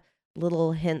had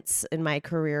little hints in my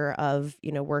career of,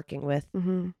 working with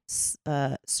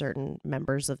certain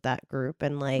members of that group.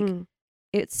 And like,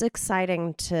 it's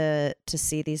exciting to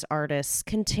see these artists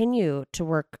continue to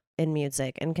work in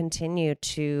music and continue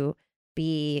to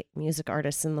be music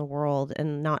artists in the world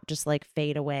and not just like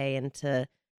fade away into,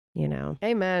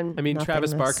 Amen. I mean,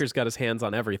 Travis Barker's got his hands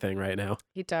on everything right now.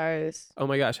 He does. Oh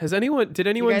my gosh. Did anyone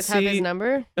you guys see? have his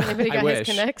number? Anybody got his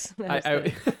connects?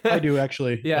 I do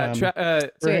actually. Yeah.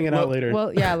 We're hanging out later.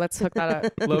 Well, yeah, let's hook that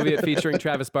up. Loviet featuring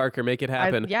Travis Barker. Make it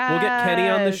happen. We'll get Kenny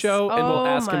on the show and we'll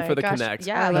ask him for the connect.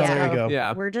 Yeah, there we go.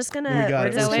 Yeah. We're just going to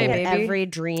get every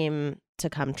dream to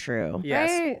come true. Yes.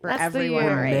 Right? For That's everyone.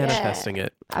 We're manifesting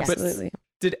it. Absolutely.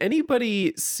 Did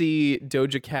anybody see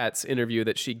Doja Cat's interview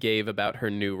that she gave about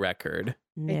her new record?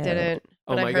 No. I didn't.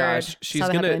 Oh my gosh, she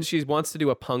wants to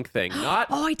do a punk thing, not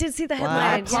I did see the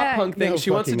headline. a pop punk thing. No she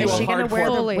wants to do a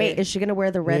hardcore. Is she gonna wear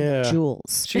the red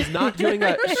jewels? She's not doing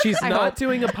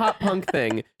a pop punk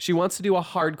thing. She wants to do a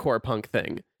hardcore punk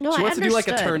thing. No, she wants to do like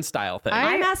a understood. turnstile thing.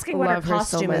 I'm asking what her love her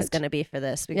so costume is much. going to be for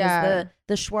this because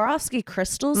the Swarovski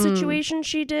crystal situation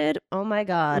she did. Oh my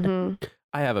God. Mm-hmm.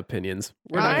 I have opinions.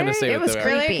 We're not going to say it what was they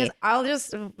creepy. are. Because I'll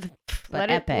just let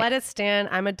it stand.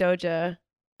 I'm a Doja.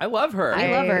 I love her.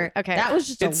 I love her. Okay. That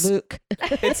was just a Luke.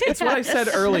 It's what I said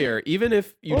earlier. Even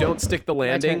if you don't stick the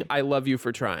landing, I love you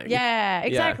for trying. Yeah,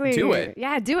 exactly. Yeah, do it.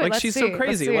 Yeah, do it. Like Let's she's see. so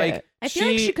crazy. Let's see Like it. I feel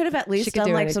like she could have at least done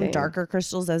do like some anything. darker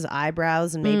crystals as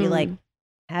eyebrows and maybe like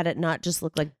had it not just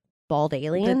look like bald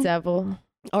alien. The devil.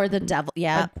 Or the devil.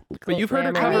 Yeah. But you've heard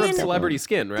her glamour. cover I of mean, Celebrity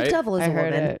Skin, right? The devil is I a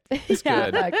heard woman. it. It's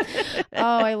good.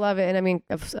 I love it. And I mean,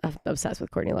 I'm obsessed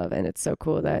with Courtney Love, and it's so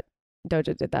cool that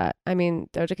Doja did that. I mean,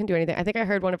 Doja can do anything. I think I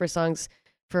heard one of her songs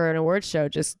for an awards show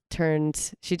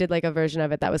she did like a version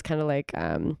of it that was kind of like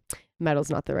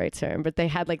metal's not the right term, but they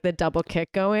had like the double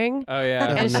kick going. Oh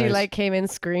yeah. And she nice. like came in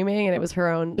screaming, and it was her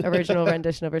own original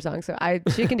rendition of her song. So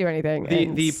she can do anything.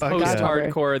 The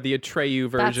post-hardcore, the Atreyu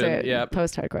version. That's it. Yep.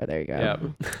 Post-hardcore. There you go. Yep.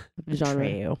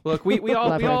 Genre. Look, we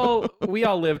Love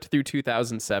all lived through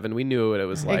 2007. We knew what it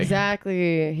was like.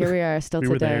 Exactly. Here we are, still We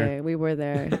were today. there. We were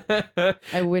there.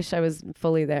 I wish I was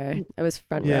fully there. I was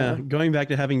front Yeah, row. going back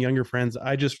to having younger friends,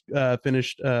 I just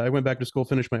finished. I went back to school,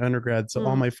 finished my undergrad, so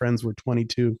all my friends were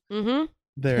 22 Mm-hmm.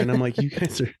 there, and I'm like, you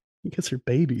guys are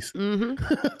babies. Mm-hmm.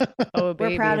 Oh,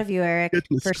 baby. We're proud of you, Eric,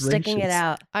 Goodness for sticking it gracious.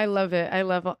 out. I love it. I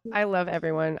love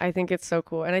everyone. I think it's so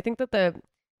cool. And I think that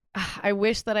I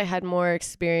wish that I had more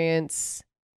experience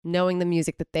knowing the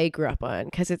music that they grew up on,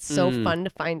 because it's so fun to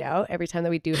find out every time that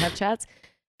we do have chats.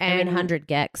 And I mean, 100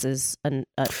 Gex is a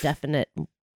definite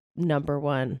number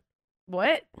one.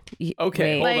 What?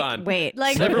 Okay, Wait, hold on. Wait,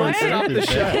 Like, Everyone what? stop the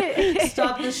show.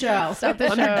 Stop the show. Stop the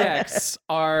 100 show. Gex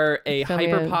are a Fill me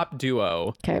in. hyperpop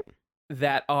duo Okay.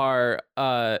 that are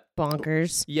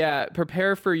Bonkers.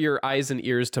 prepare for your eyes and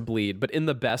ears to bleed, but in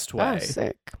the best way. Oh,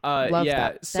 sick. Love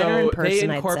yeah, that. so Better in person, they I'd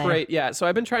say. incorporate. Yeah, so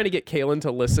I've been trying to get Kaylin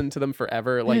to listen to them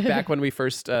forever. Like back when we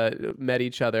first met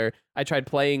each other, I tried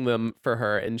playing them for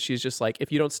her, and she's just like,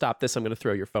 "If you don't stop this, I'm going to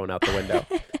throw your phone out the window."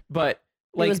 But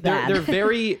like was bad.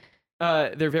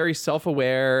 they're very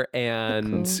self-aware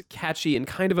and Cool. catchy and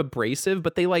kind of abrasive,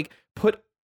 but they like put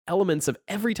elements of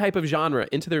every type of genre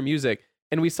into their music.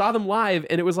 and we saw them live,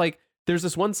 and it was like there's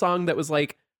this one song that was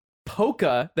like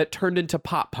polka that turned into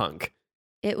pop punk.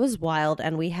 It was wild,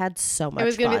 and we had so much I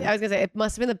was gonna fun. say it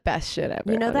must have been the best shit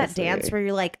ever. You know honestly. that dance where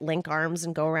you like link arms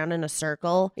and go around in a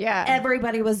circle? Yeah.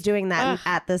 Everybody was doing that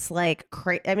at this like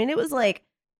I mean, it was like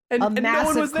And, a and massive no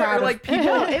one was there. crowd. Like People,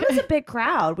 people. it was a big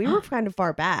crowd. We were kind of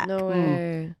far back. No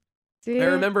way. See? I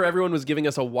remember everyone was giving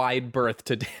us a wide berth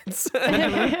to dance.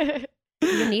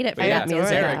 You need it for But yeah, that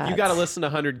music. Eric, you got to listen to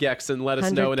 100 Gex and let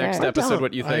us know 100 next Gex. episode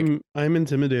what you think. I'm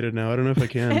intimidated now. I don't know if I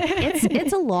can.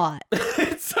 It's a lot.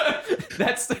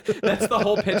 That's the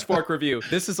whole Pitchfork review.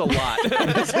 This is a lot.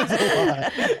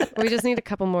 We just need a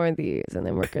couple more of these, and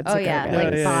then we're good to Oh, go. yeah,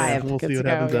 guys. like five. We'll Good see to what go,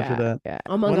 happens after that. Yeah.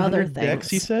 Among other 100 things.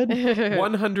 Gex, you said?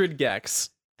 100 Gex.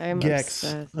 I'm Gex.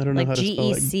 obsessed. I don't know Like how to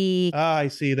spell it. GEC. I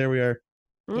see. There we are.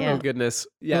 Yeah. Oh goodness.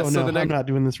 Yeah. oh, so no, the next. I'm not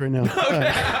doing this right now.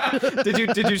 Okay.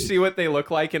 Did you see what they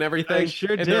look like and everything? I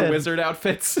sure in their did. wizard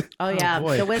outfits. Oh yeah,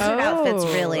 boy. the wizard Oh, outfits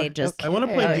really just. I want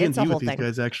to Okay. play It's a D&D whole with these thing.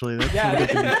 guys, actually. That Yeah.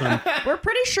 seems like it'd be fun. We're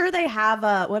pretty sure they have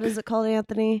a what is it called,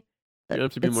 Anthony? You don't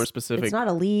have to be more specific. It's not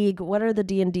a league. What are the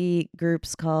D&D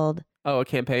groups called? Oh, a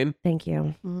campaign. Thank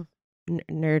you. Mhm.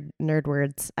 Nerd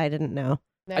words. I didn't know.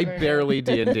 I barely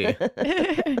D&D.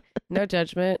 No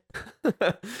judgment. I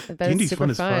bet D&D's it's super fun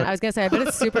as fun. fuck. I was gonna say, I bet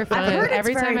it's super fun. heard it's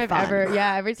every time very I've fun.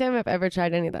 every time I've ever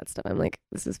tried any of that stuff, I'm like,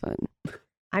 this is fun.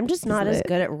 I'm just not It's as lit.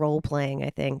 good at role playing, I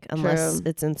think, unless True.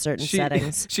 it's in certain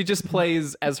settings. She just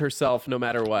plays as herself no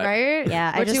matter what. Right?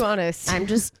 Yeah, I We're just- too honest. I'm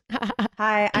just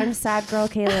hi, I'm sad girl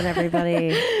Kaylin,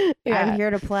 everybody. Yeah. I'm here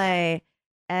to play,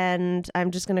 and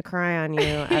I'm just gonna cry on you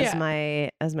as Yeah.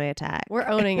 my attack. We're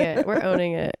owning it. We're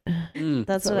owning it. Mm.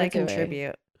 That's what what I we're doing.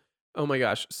 contribute. Oh my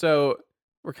gosh. So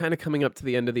we're kind of coming up to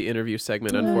the end of the interview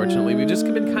segment, unfortunately. We've just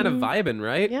been kind of vibing,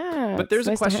 right? Yeah. But there's it's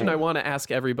a nice to question I hang. want to ask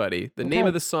everybody. The Okay. name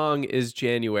of the song is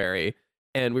January.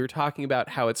 And we were talking about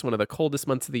how it's one of the coldest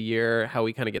months of the year, how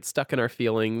we kind of get stuck in our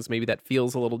feelings. Maybe that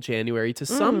feels a little January to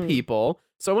some people.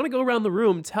 So I want to go around the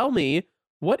room. Tell me,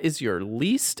 what is your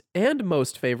least and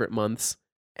most favorite months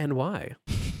and why?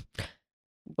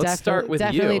 Let's start with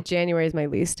definitely you. January is my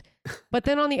least. But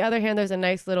then on the other hand, there's a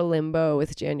nice little limbo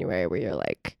with January where you're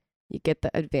like, you get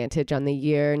the advantage on the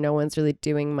year. No one's really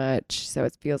doing much, so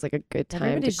it feels like a good time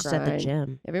Everybody's to just at the grind.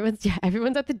 gym.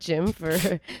 Everyone's at the gym for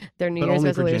their New But Year's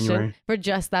only for resolution January. for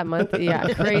just that month.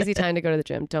 Yeah, crazy time to go to the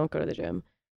gym. Don't go to the gym.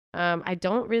 I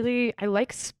don't really. I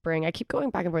like spring. I keep going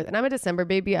back and forth, and I'm a December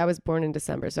baby. I was born in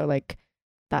December, so like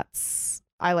that's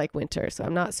I like winter. So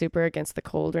I'm not super against the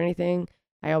cold or anything.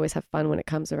 I always have fun when it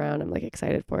comes around. I'm like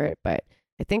excited for it, but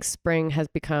I think spring has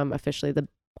become officially the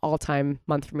all-time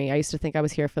month for me. I used to think I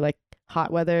was here for like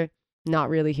hot weather. Not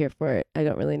really here for it. I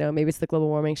don't really know. Maybe it's the global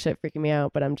warming shit freaking me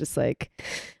out, but I'm just like,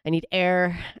 I need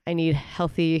air. I need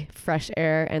healthy, fresh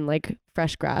air, and like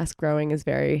fresh grass growing is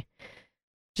very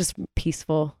just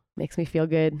peaceful. Makes me feel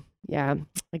good. Yeah.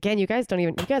 Again, you guys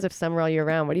have summer all year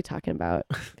round. What are you talking about?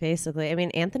 Basically, I mean,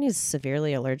 Anthony's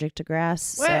severely allergic to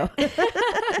grass. What? So.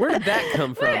 Where did that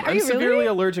come from? Wait, are I'm you severely really?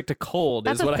 allergic to cold.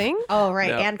 That's is what a thing? Oh,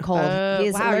 right, No. and cold.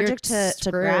 He's wow, you're allergic to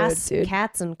screwed, grass, dude.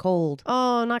 cats, and cold.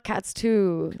 Oh, not cats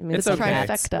too. I mean, It's It's a okay.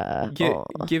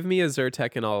 trifecta. I give me a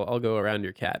Zyrtec and I'll go around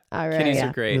your cat. All right. Kitties Yeah.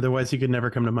 are great. Otherwise, you could never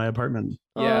come to my apartment.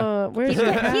 Yeah. Where's He'd your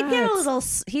get a cats? little.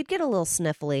 He'd get a little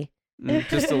sniffly.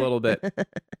 Just a little bit.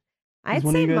 I'd Does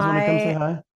one of say you guys want to come say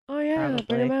my. hi? Oh yeah, bring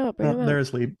Probably. him out. Bring Oh, him they're out.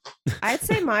 asleep. I'd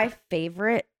say my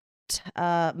favorite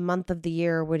month of the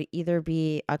year would either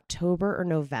be October or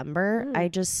November. Mm. I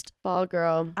just Fall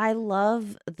girl. I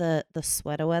love the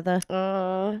sweater weather,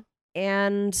 Uh,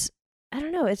 and I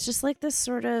don't know. It's just like this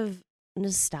sort of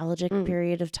nostalgic Mm.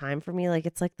 period of time for me. Like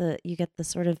it's like you get the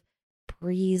sort of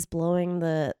breeze blowing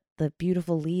the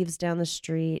beautiful leaves down the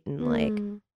street, and like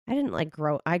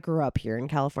I grew up here in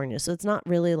California, so it's not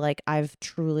really like I've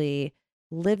truly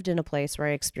lived in a place where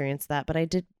I experienced that, but I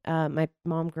did. My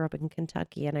mom grew up in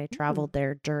Kentucky, and I traveled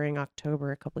there during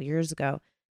October a couple years ago,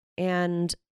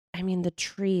 and I mean the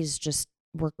trees just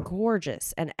were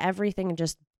gorgeous, and everything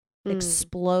just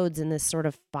explodes in this sort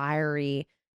of fiery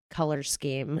color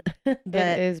scheme it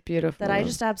that is beautiful. that I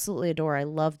just absolutely adore. I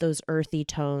love those earthy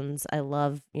tones. I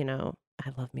love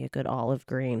me a good olive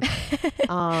green.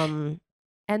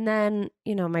 And then,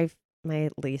 my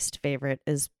least favorite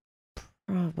is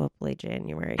probably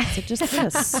January, 'cause it just kind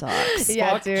of sucks.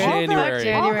 Yeah, Fuck dude. January. All the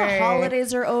January.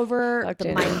 holidays are over. Fuck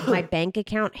My January. bank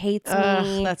account hates Ugh,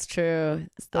 me that's true.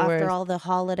 It's the after worst. all the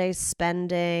holiday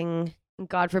spending.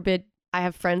 God forbid. I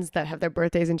have friends that have their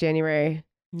birthdays in January.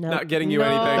 Not getting you no,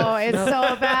 anything. it's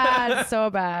so bad, so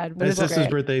bad. But My it's sister's great.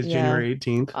 birthday is Yeah. January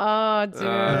 18th. Oh,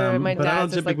 dude, my But I don't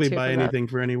dad's is, like, typically two buy for that. anything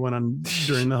for anyone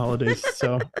during the holidays.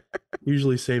 So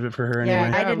Usually save it for her Yeah,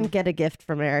 anyway. I didn't get a gift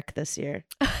from Eric this year.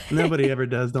 Nobody ever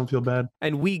does. Don't feel bad.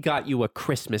 And we got you a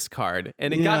Christmas card,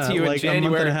 and it got to you like in January. a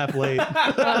month and a half late.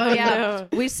 Oh yeah,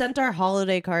 we sent our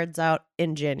holiday cards out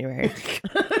in January.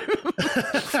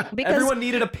 Because Everyone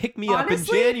needed a pick-me-up in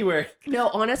honestly, January. no,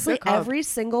 honestly, Good call. every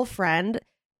single friend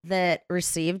that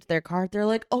received their card, they're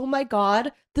like, "Oh my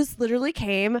god, this literally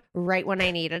came right when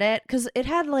I needed it," because it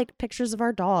had like pictures of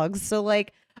our dogs. So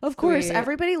like, of course, Sweet.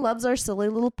 everybody loves our silly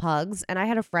little pugs. And I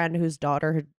had a friend whose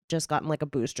daughter had just gotten like a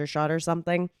booster shot or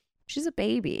something. She's a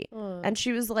baby, and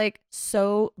she was like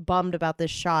so bummed about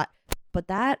this shot, but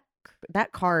that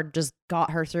card just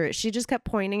got her through it. She just kept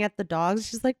pointing at the dogs.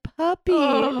 She's like, "Puppy."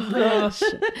 Oh, gosh.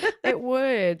 It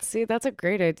would. See, that's a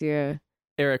great idea.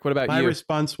 Eric, what about My you?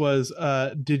 response was,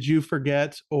 did you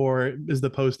forget, or is the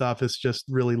post office just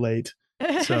really late?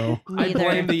 So I Neither,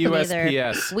 blame the neither.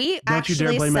 USPS. We Don't you dare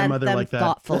actually blame my sent mother them like that.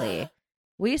 thoughtfully.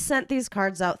 We sent these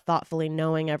cards out thoughtfully,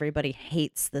 knowing everybody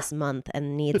hates this month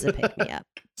and needs a pick me up.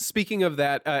 Speaking of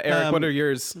that, Eric, what are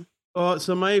yours? Oh,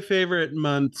 so my favorite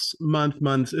months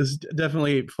is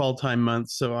definitely fall time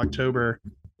months. So October.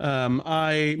 Me and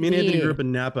Anthony grew up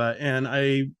in Napa, and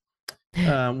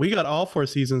we got all 4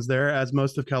 seasons there, as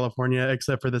most of California,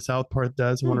 except for the South part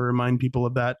does. I want to remind people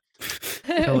of that.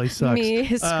 LA sucks. Me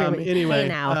screaming. Anyway, Hey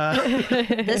now.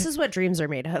 This is what dreams are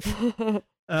made of.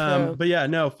 True. but yeah,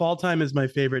 no, fall time is my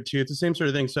favorite too. It's the same sort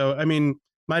of thing. So, I mean,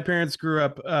 my parents grew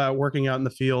up working out in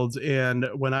the fields, and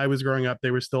when I was growing up,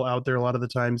 they were still out there a lot of the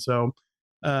time. So,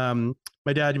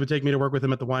 my dad would take me to work with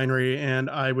him at the winery, and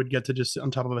I would get to just sit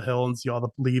on top of a hill and see all the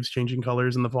leaves changing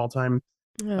colors in the fall time,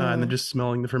 and then just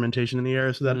smelling the fermentation in the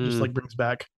air. So that just like brings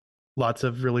back lots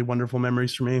of really wonderful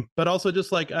memories for me. But also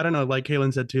just like, I don't know, like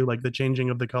Kaylin said too, like the changing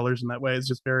of the colors in that way is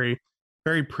just very,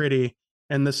 very pretty.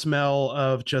 And the smell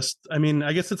of just, I mean,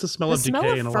 I guess it's a smell of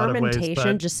decay in a lot of ways. Fermentation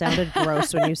But just sounded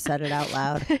gross when you said it out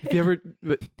loud. Have you ever?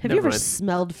 Have you ever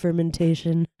smelled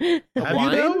fermentation? have you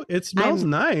wine? though? It smells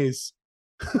nice.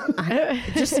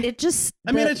 It just.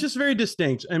 I mean, it's just very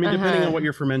distinct. I mean, depending on what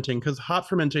you're fermenting, because hot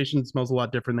fermentation smells a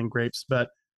lot different than grapes. But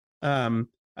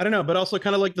I don't know. But also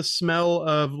kind of like the smell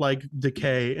of like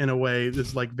decay in a way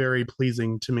is like very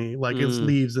pleasing to me. Like it's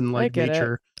leaves and like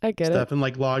nature I get stuff it. and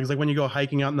like logs. Like when you go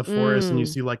hiking out in the forest and you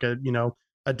see like a, you know,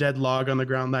 a dead log on the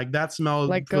ground, like that smell.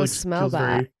 Like, go smell feels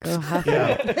that. very- Go huff Yeah.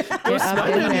 it. Go Get up smell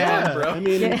in it, there. yeah, bro. I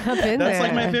mean, Get up in that's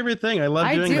like my there. favorite thing. I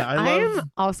love doing that. I love.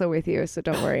 I'm also with you, so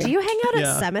don't worry. Do you hang out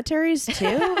Yeah. at cemeteries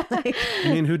too? Like,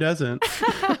 I mean, who doesn't?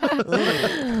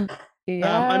 I mean,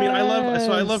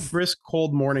 I love brisk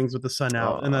cold mornings with the sun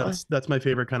out, and that's my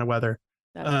favorite kind of weather.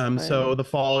 So the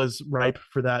fall is ripe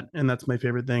for that, and that's my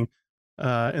favorite thing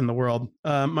in the world.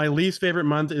 My least favorite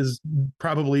month is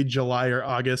probably July or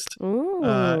August,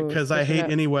 because I hate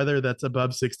any weather that's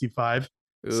above 65.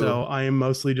 So I am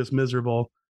mostly just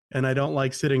miserable, and I don't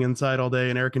like sitting inside all day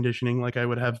in air conditioning like I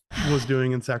was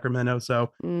doing in Sacramento.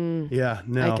 So yeah,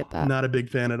 no, get that. not a big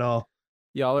fan at all.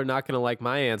 Y'all are not going to like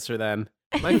my answer then.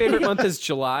 My favorite month is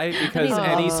July because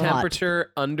any hot.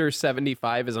 temperature under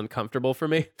 75 is uncomfortable for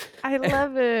me. I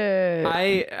love it.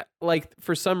 I like,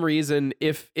 for some reason,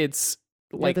 if it's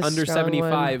like the under strong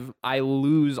 75, I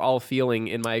lose all feeling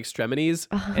in my extremities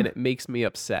and it makes me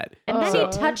upset. and then So-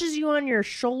 he touches you on your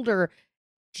shoulder.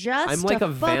 Just I'm like to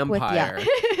a fuck with ya. vampire.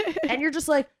 And you're just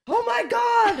like, oh my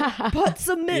god, put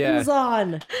some mittens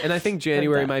on. And I think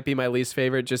January that. might be my least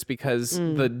favorite just because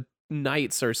the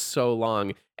nights are so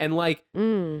long. And like,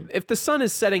 if the sun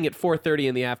is setting at 4:30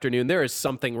 in the afternoon, there is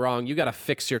something wrong. You got to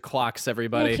fix your clocks,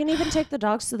 everybody. You can't even take the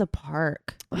dogs to the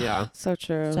park. Yeah. So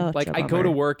true. Such Like, a I go to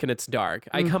bummer. work and it's dark.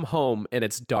 I come home and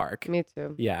it's dark. Me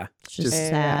too. Yeah. It's just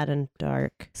sad and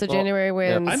dark. So Well, January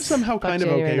wins. I'm somehow Fuck kind of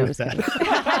January. okay No, with I'm just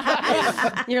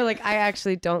that. kidding. You're like, I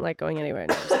actually don't like going anywhere.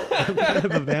 No, I'm just kidding. I'm kind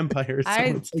of a vampire. so I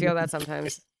it's- feel that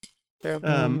sometimes. True.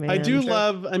 I man. do True.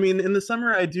 love, I mean, in the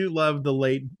summer, I do love the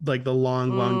late, like the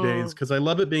long days, because I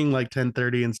love it being like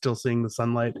 10:30 and still seeing the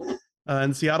sunlight.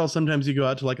 In Seattle, sometimes you go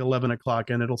out to like 11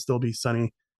 o'clock and it'll still be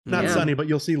sunny. Not Yeah. sunny, but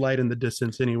you'll see light in the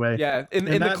distance anyway. Yeah. In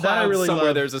And the that I clouds really somewhere,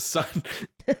 love. there's a sun.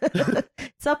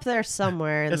 It's up there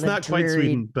somewhere. In It's the not quite dreary,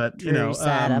 Sweden, but you dreary know,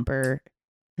 sad upper.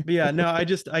 but yeah, no, I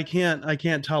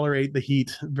can't tolerate the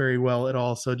heat very well at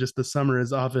all. So just the summer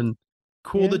is often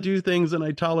cool to do things and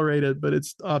I tolerate it, but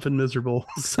it's often miserable.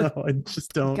 So I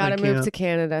just don't. Gotta I move can't. to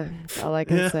Canada. That's all I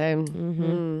can Yeah. say.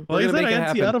 Mm-hmm. Well, We're like I gonna said, make I it had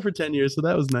happen. Seattle for 10 years, so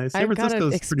that was nice. San I've got to Francisco's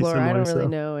pretty explore. similar. I don't really so.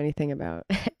 know anything about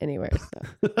anywhere.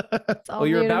 So it's all Well,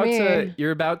 you're new to me.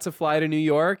 you're about to fly to New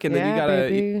York and then you Yeah, gotta,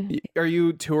 baby. are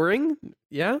you touring?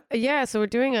 Yeah. Yeah, so we're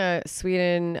doing a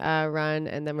Sweden run,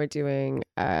 and then we're doing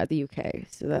the UK.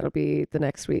 So that'll be the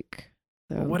next week.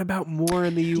 So. What about more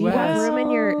in the U.S.?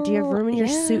 Do you have room in your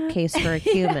suitcase for a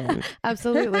human?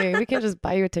 Absolutely. We can just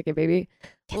buy you a ticket, baby.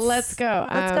 Yes. Let's go.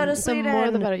 Let's go to the Sweden. more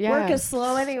the better. Yeah. Work is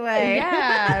slow anyway.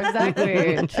 Yeah,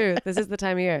 exactly. True. This is the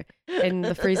time of year in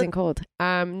the freezing cold.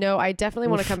 No, I definitely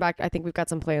want to come back. I think we've got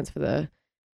some plans for the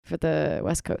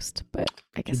West Coast, but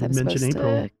I guess I'm mentioned supposed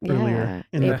April to. earlier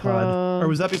in the pod. Or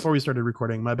was that before we started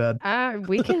recording? My bad.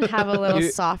 We can have a little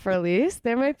soft release.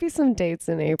 There might be some dates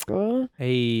in April.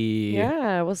 Hey.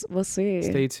 Yeah, we'll see.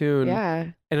 Stay tuned. Yeah.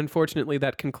 And unfortunately,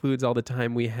 that concludes all the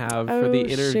time we have for the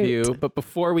interview. Shoot. But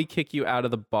before we kick you out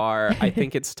of the bar, I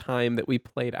think it's time that we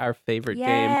played our favorite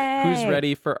game. Who's Yay.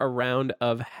 ready for a round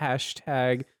of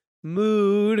hashtag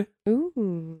mood?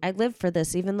 Ooh. I live for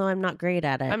this, even though I'm not great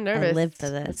at it. I'm nervous. I live for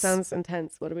this. It sounds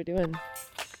intense. What are we doing?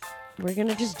 We're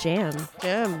gonna just jam.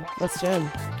 Jam. Let's jam.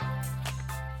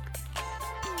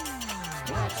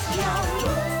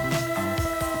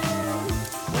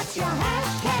 What's your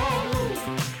hashtag?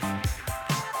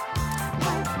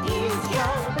 What is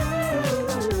your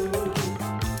mood?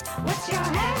 What's your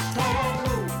hashtag?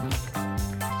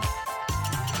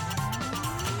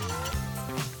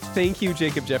 Thank you,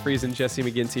 Jacob Jeffries and Jesse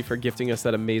McGinty, for gifting us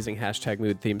that amazing hashtag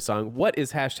mood theme song. What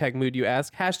is hashtag mood, you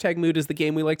ask? Hashtag mood is the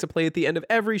game we like to play at the end of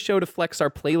every show to flex our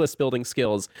playlist building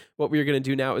skills. What we're going to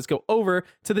do now is go over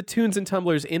to the Tunes and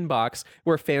Tumblers inbox,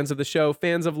 where fans of the show,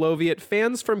 fans of Loviet,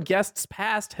 fans from guests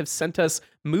past have sent us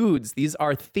moods. These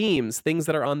are themes, things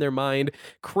that are on their mind,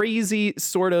 crazy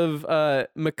sort of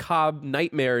macabre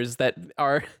nightmares that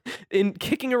are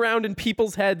kicking around in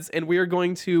people's heads, and we are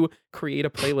going to create a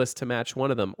playlist to match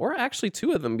one of them, or actually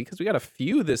two of them, because we got a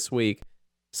few this week.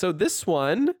 So this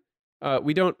one,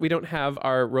 we don't have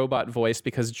our robot voice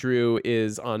because Drew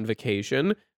is on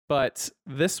vacation, but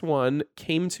this one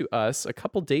came to us a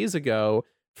couple days ago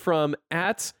from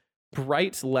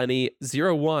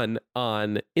 @BrightLenny01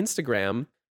 on Instagram,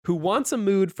 who wants a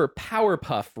mood for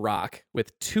Powerpuff Rock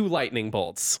with 2 lightning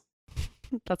bolts.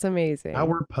 That's amazing.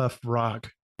 Powerpuff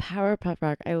Rock. Powerpuff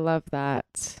Rock. I love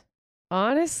that.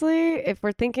 Honestly, if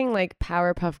we're thinking like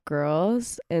Powerpuff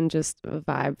Girls and just a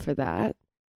vibe for that, is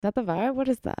that the vibe? What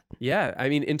is that? Yeah, I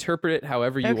mean, interpret it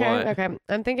however you want. Okay.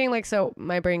 I'm thinking like, so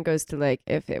my brain goes to like,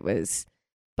 if it was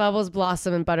Bubbles,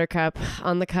 Blossom, and Buttercup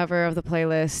on the cover of the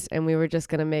playlist, and we were just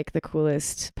going to make the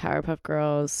coolest Powerpuff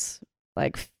Girls,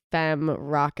 like femme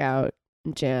rock out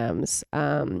jams.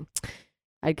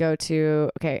 I'd go to,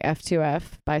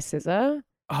 F2F by SZA.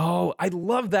 Oh, I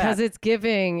love that. Because it's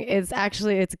giving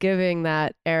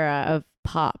that era of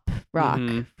pop rock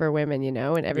for women, you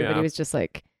know, and everybody was just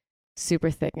like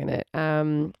super thick in it.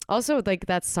 Also, like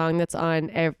that song that's on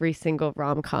every single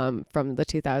rom-com from the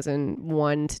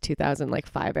 2001 to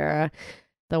 2005 era,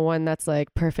 the one that's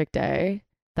like Perfect Day.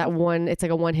 That one, it's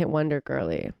like a one-hit wonder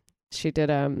girly. She did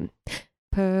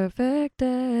Perfect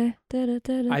Day. I Oh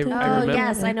remember.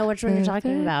 yes, I know which one you're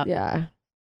talking about. Yeah.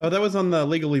 Oh, that was on the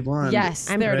Legally Blonde. Yes,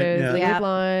 I'm there right, it is. yeah. Legally Yeah.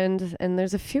 Blonde, and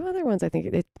there's a few other ones. I think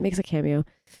it makes a cameo.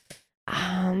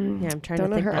 Yeah, I'm trying Don't to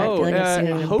know think. her. I feel like I've seen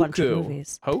it in a bunch of Hoku.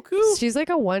 movies. Hoku? She's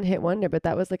like a one-hit wonder, but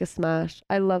that was like a smash.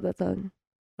 I love that song.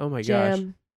 Oh my gosh.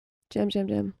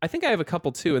 Jam. I think I have a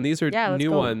couple too, and these are Yeah, let's new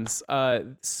go. ones.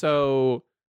 So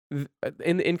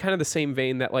in kind of the same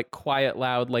vein, that like quiet,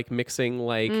 loud, like mixing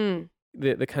like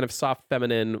the kind of soft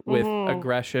feminine with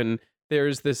aggression.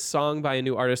 There's this song by a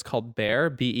new artist called Bear,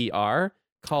 BER,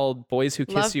 called Boys Who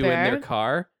Kiss Love You in Their Bear.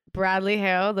 Car. Bradley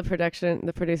Hale, the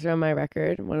producer on my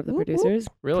record, one of the producers,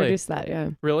 Really? produced that.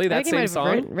 Yeah, Really? I That think he same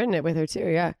might have song? written it with her too.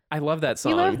 Yeah, I love that song.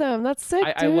 you love them. That's sick.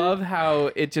 I dude. love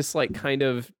how it just like kind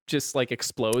of just like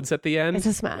explodes at the end. It's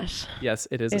a smash. Yes,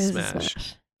 it is It a is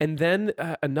smash. And then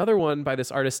another one by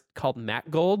this artist called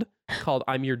Matt Gold called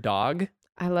I'm Your Dog.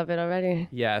 I love it already.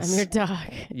 Yes. I'm your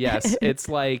dog. Yes. It's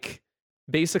like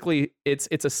basically it's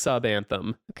a sub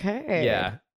anthem. Okay.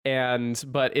 Yeah.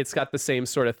 But it's got the same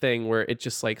sort of thing where it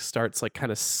just like starts like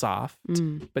kind of soft,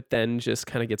 but then just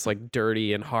kind of gets like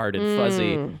dirty and hard and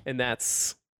fuzzy. And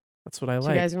that's what I Do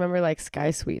like. you guys remember like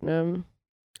Sky Sweetenham?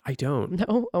 I don't.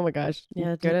 No. Oh my gosh.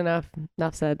 Yeah, Good enough.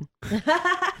 Enough said.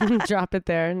 Drop it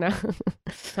there. No.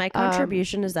 My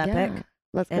contribution is epic. Yeah.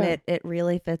 Let's go. And it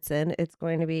really fits in. It's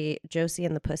going to be Josie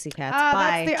and the Pussycats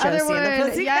by that's the Josie other one. and the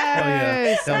Pussycats.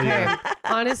 Yes. Hell yeah. Okay.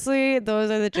 Honestly, those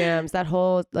are the jams. That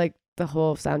whole the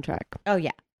whole soundtrack. Oh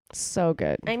yeah. So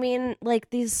good. I mean, like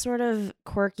these sort of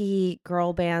quirky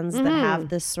girl bands that have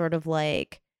this sort of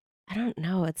like, I don't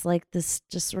know, it's like this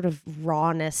just sort of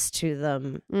rawness to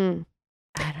them.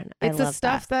 I don't know. It's I the love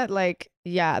stuff that like,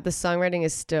 yeah, the songwriting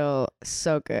is still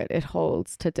so good. It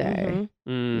holds today.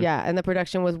 Mm. Yeah, and the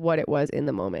production was what it was in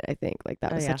the moment, I think. Like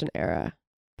that Oh, was yeah. such an era.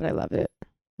 But I love it.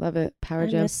 Love it. Power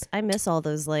jam. I miss all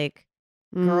those like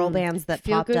girl bands that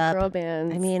Feel popped good up. girl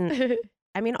bands.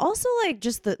 I mean, also like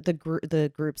just the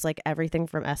groups, like everything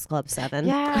from S Club 7.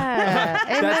 Yeah,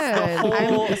 That's the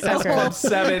whole S Club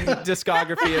 7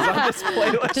 discography is on this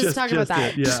playlist. Just talk about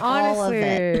that. Yeah. All of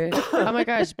Honestly, oh my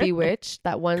gosh, Bewitched,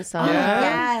 that one song. Yeah.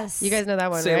 Yes. You guys know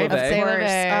that one, Sailor right? Bay. Sailor Of course.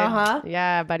 Bay. Uh-huh.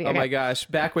 Yeah, buddy. Oh my gosh,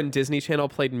 back when Disney Channel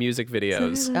played music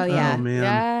videos. Oh yeah. Oh man.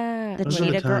 Yeah. The Those are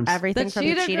the Cheetah Girl, times. everything from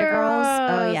the Cheetah Girls.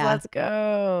 Oh yeah. Let's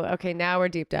go. Okay, now we're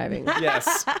deep diving.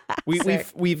 Yes. Sick.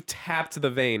 We've tapped the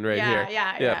vein right here.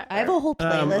 Yeah. I have a whole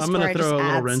playlist I'm where gonna I just throw a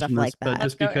little add wrench stuff in this, like but that. just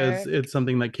Let's go, because Eric. it's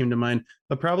something that came to mind,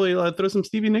 but probably throw some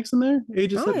Stevie Nicks in there.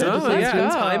 Ages Oh, of yeah. Oh, 17. yeah. go.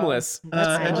 Timeless.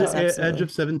 Timeless, Edge absolutely.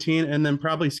 of 17, and then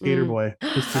probably Skater Mm. Boy.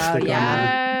 Just to Oh, stick on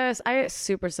that. Yes, I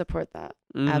super support that.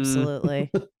 Mhm.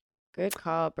 Absolutely. Good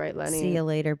call, Bright Lenny. See you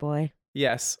later, boy.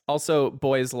 Yes. Also,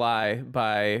 Boys Lie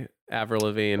by Avril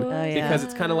Lavigne. Oh, yeah. Because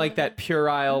it's kind of like that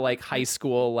puerile, like high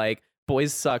school, like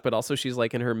boys suck, but also she's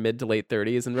like in her mid to late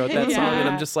 30s and wrote that song. And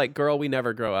I'm Yeah. just like, girl, we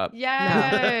never grow up.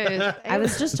 Yes. I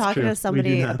was just That's talking true. We to do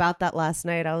somebody not. about that last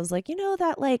night. I was like,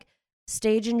 that like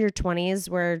stage in your 20s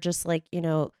where just like,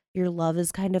 your love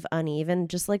is kind of uneven,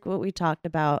 just like what we talked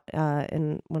about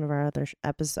in one of our other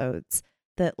episodes,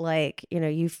 that like,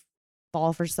 you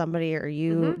fall for somebody or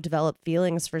you develop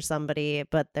feelings for somebody,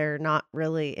 but they're not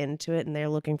really into it and they're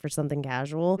looking for something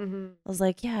casual. Mhm. I was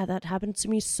like, yeah, that happened to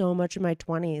me so much in my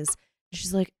 20s.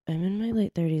 She's like, I'm in my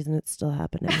late 30s and it's still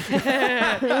happening.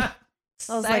 I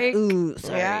was like, Psych. ooh,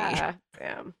 sorry. Yeah.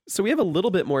 Damn. So we have a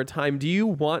little bit more time. Do you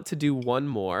want to do one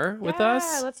more with us?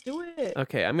 Yeah, let's do it.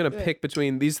 Okay, I'm gonna Do it. pick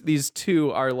between these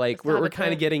two. Are like Let's we're have a kind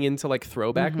of pick. getting into like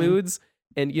throwback Mhm. moods,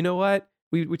 and you know what?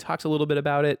 We talked a little bit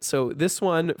about it. So this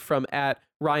one from at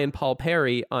Ryan Paul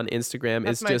Perry on Instagram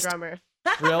That's is my just drummer.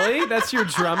 really. That's your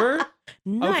drummer.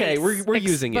 Okay, Nice. we're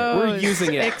using it. We're Exposed.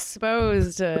 using it.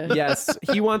 Exposed. Yes,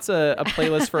 he wants a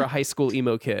playlist for a high school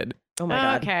emo kid. Oh my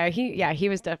God. Okay. He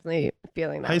was definitely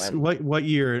feeling that High one. school, what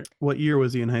year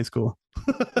was he in high school?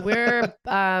 We're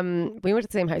we went to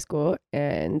the same high school,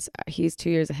 and he's 2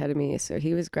 years ahead of me, so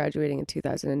he was graduating in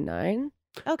 2009.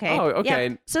 Okay. Oh, okay.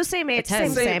 Yeah. So same age, Ten.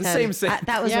 same. Same.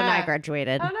 That was when I Yeah.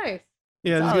 graduated. Oh, nice.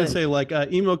 Yeah, I was gonna Solid. say like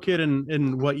emo kid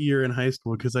in what year in high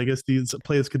school? Because I guess these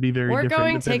playlists could be very We're different.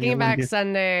 going depending Taking on when Back you-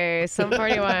 Sunday, Sum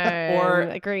 41,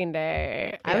 Or- Green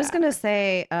Day. I was Yeah. gonna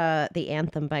say the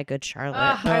anthem by Good Charlotte.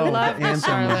 I Oh, love the anthem is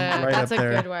Charlotte. right That's up a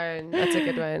there. good one. That's a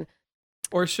good one.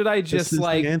 Or should I This just is the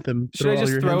like? anthem. Should I all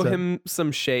just your throw hands up. him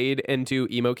some shade and do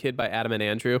emo kid by Adam and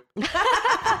Andrew?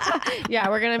 Yeah,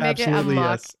 we're gonna make Absolutely, it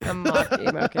yes. a mock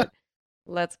emo kid.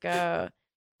 Let's go.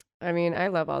 I mean, I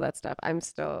love all that stuff. I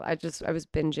was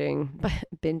binging.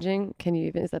 Binging? Can you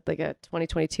even, is that like a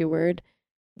 2022 word?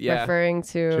 Yeah. Referring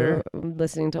to Sure.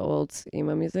 listening to old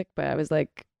emo music, but I was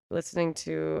like listening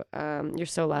to You're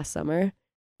So Last Summer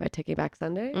by Taking Back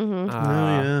Sunday Mm-hmm.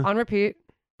 Oh yeah. on repeat.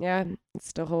 Yeah, it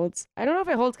still holds. I don't know if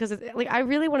it holds because like I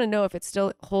really want to know if it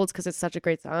still holds because it's such a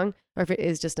great song, or if it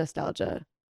is just nostalgia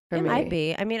for It me. might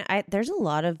be. I mean, there's a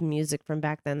lot of music from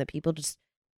back then that people just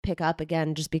pick up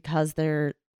again just because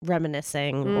they're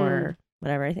reminiscing or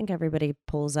whatever. I think everybody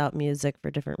pulls out music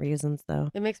for different reasons, though.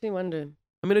 It makes me wonder.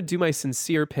 I'm gonna do my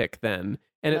sincere pick then.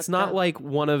 And Let's it's not go. like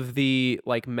one of the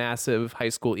like massive high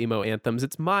school emo anthems.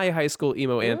 It's my high school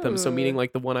emo anthem. So meaning Ooh.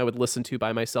 like the one I would listen to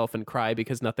by myself and cry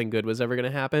because nothing good was ever gonna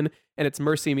happen. And it's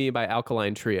Mercy Me by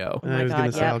Alkaline Trio. Oh my I was gonna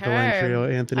God, say yeah. Alkaline Okay. Trio.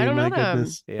 Anthony, I don't my know them.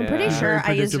 goodness. Yeah. I'm pretty Very sure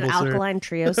I used an predictable, sir. Alkaline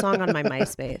Trio song on my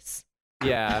MySpace.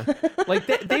 Yeah. Like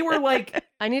they were like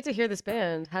I need to hear this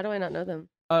band. How do I not know them?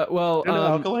 well You know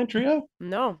Alkaline Trio?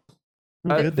 No.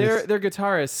 Oh, goodness. their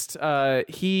guitarist,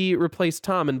 he replaced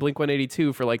Tom in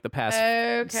Blink-182 for like the past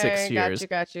Okay, 6 years.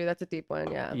 Got you. That's a deep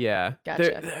one. Yeah. Yeah.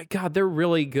 Gotcha. God, they're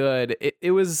really good. It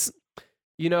was,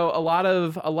 you know, a lot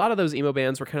of those emo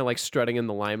bands were kind of like strutting in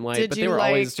the limelight, Did but they you were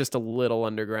always like- just a little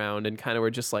underground and kind of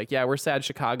were just like, yeah, we're sad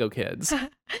Chicago kids.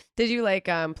 Did you like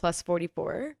Plus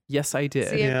 44? Yes, I did.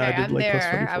 See, okay, Yeah, I did I'm like Plus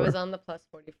there. I 44. was on the Plus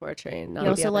 44 train. not You the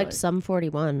also other liked one. Sum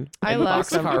 41. I And love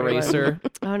Sum Boxcar 41. Racer.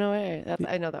 Oh no way!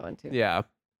 I know that one too. Yeah.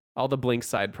 All the Blink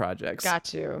side projects.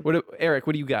 Got you. Eric,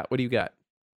 what do you got? What do you got?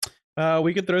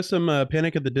 We could throw some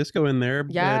Panic at the Disco in there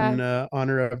Yeah. in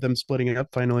honor of them splitting up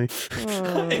finally.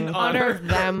 In honor of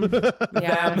them.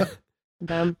 Yeah. Them.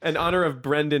 Them. In honor of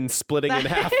Brendan splitting in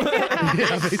half.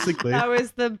 Yeah, basically. That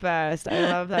was the best. I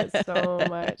love that so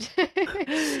much.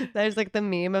 There's like the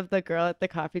meme of the girl at the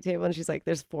coffee table, and she's like,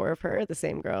 there's 4 of her, the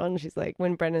same girl, and she's like,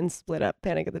 when Brendan split up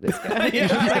Panic at the Disco. Yeah.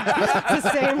 She's like, it's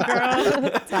the same girl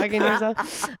talking to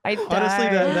herself. I died. Honestly,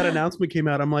 that announcement came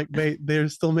out. I'm like, wait, they're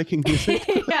still making music?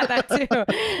 Yeah, that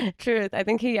too. Truth. I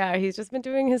think he's just been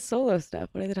doing his solo stuff.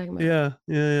 What are they talking about?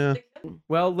 Yeah.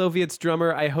 Well, Loviet's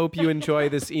drummer, I hope you enjoy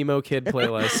this emo kid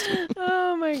playlist.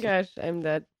 Oh my gosh, I'm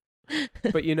dead.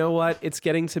 But you know what? It's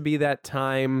getting to be that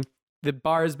time. The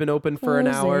bar has been open for an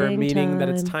hour, Closing meaning that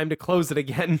it's time. time to close it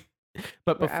again.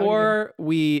 But We're outta before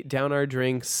we down our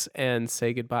drinks and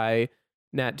say goodbye,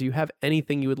 Nat, do you have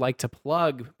anything you would like to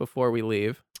plug before we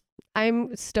leave?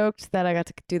 I'm stoked that I got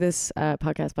to do this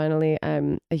podcast finally.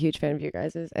 I'm a huge fan of you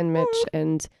guys and Mitch,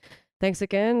 and thanks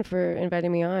again for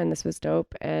inviting me on. This was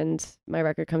dope, and my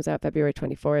record comes out February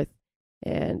 24th,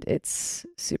 and it's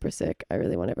super sick. I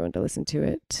really want everyone to listen to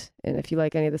it, and if you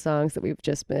like any of the songs that we've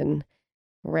just been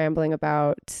rambling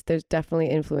about, there's definitely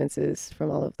influences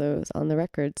from all of those on the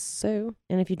records, so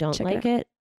And if you don't Check like it it,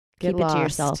 get keep lost. it to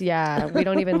yourself. Yeah, we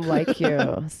don't even like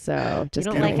you, so You just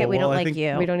don't kidding. like it, we Well, don't I like think-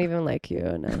 you. We don't even like you,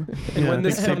 no. And Yeah, when I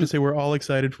this think it's safe to comes, say we're all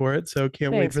excited for it, so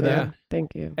can't wait Thanks, for man. that.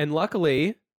 Thank you. and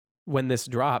luckily, when this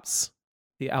drops,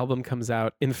 the album comes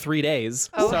out in 3 days.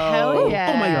 Oh, so hell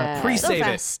yeah. Oh my God. Pre-save So it.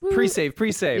 fast.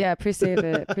 Pre-save. Yeah, pre-save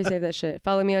it. Pre-save that shit.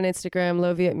 Follow me on Instagram,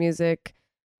 Loviet Music.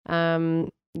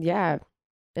 Yeah.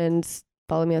 And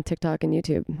follow me on TikTok and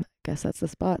YouTube. I guess that's the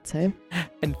spots, hey?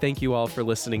 And thank you all for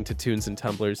listening to Tunes and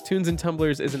Tumblers. Tunes and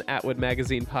Tumblers is an Atwood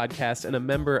Magazine podcast and a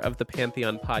member of the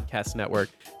Pantheon Podcast Network.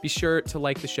 Be sure to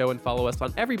like the show and follow us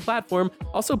on every platform.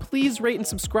 Also, please rate and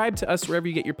subscribe to us wherever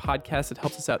you get your podcasts. It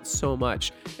helps us out so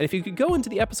much. And if you could go into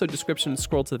the episode description and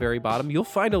scroll to the very bottom, you'll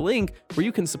find a link where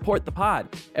you can support the pod.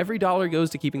 Every dollar goes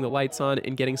to keeping the lights on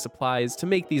and getting supplies to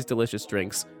make these delicious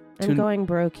drinks. I'm going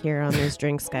broke here on these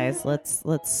drinks, guys.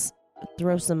 Let's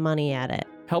throw some money at it.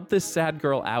 Help this sad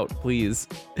girl out, please.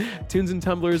 Tunes and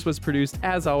Tumblers was produced,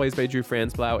 as always, by Drew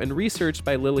Franzblau and researched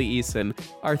by Lily Eason.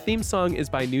 Our theme song is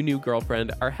by New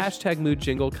Girlfriend. Our hashtag mood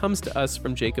jingle comes to us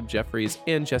from Jacob Jeffries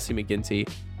and Jesse McGinty.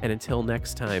 And until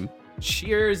next time,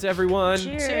 cheers, everyone.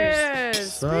 Cheers.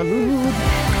 Salud.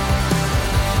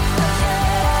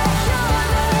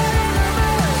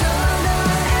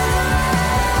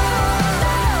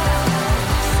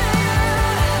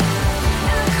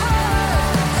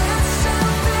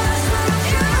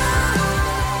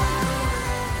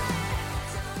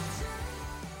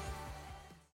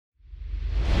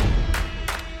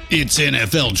 It's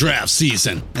NFL draft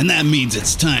season, and that means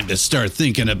it's time to start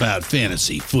thinking about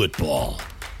fantasy football.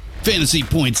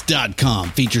 FantasyPoints.com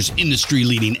features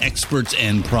industry-leading experts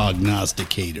and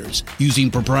prognosticators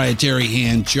using proprietary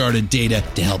hand-charted data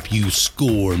to help you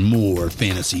score more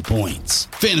fantasy points.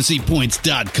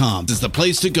 FantasyPoints.com is the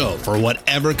place to go for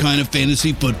whatever kind of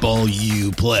fantasy football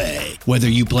you play. Whether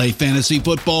you play fantasy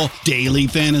football, daily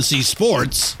fantasy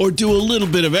sports, or do a little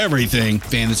bit of everything,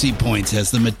 Fantasy Points has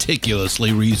the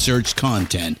meticulously researched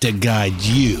content to guide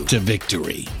you to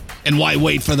victory. And why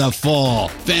wait for the fall?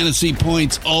 Fantasy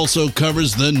Points also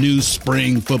covers the new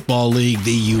spring football league,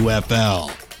 the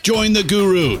UFL. Join the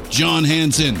guru, John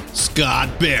Hansen,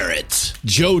 Scott Barrett,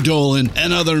 Joe Dolan,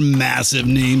 and other massive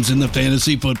names in the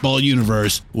fantasy football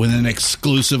universe with an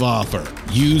exclusive offer.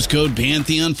 Use code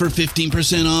Pantheon for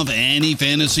 15% off any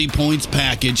Fantasy Points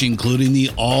package, including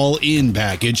the all-in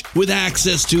package, with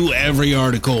access to every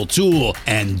article, tool,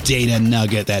 and data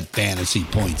nugget that Fantasy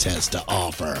Points has to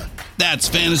offer. That's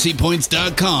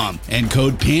FantasyPoints.com and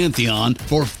code Pantheon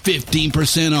for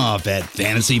 15% off at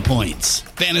Fantasy Points.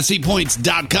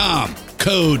 FantasyPoints.com,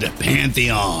 code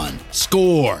Pantheon.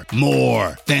 Score more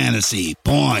fantasy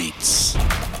points.